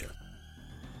adventure.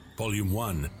 Volume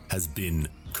 1 has been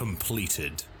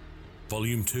completed.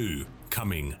 Volume 2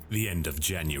 coming the end of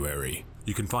January.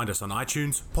 You can find us on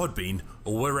iTunes, Podbean,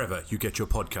 or wherever you get your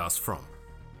podcasts from.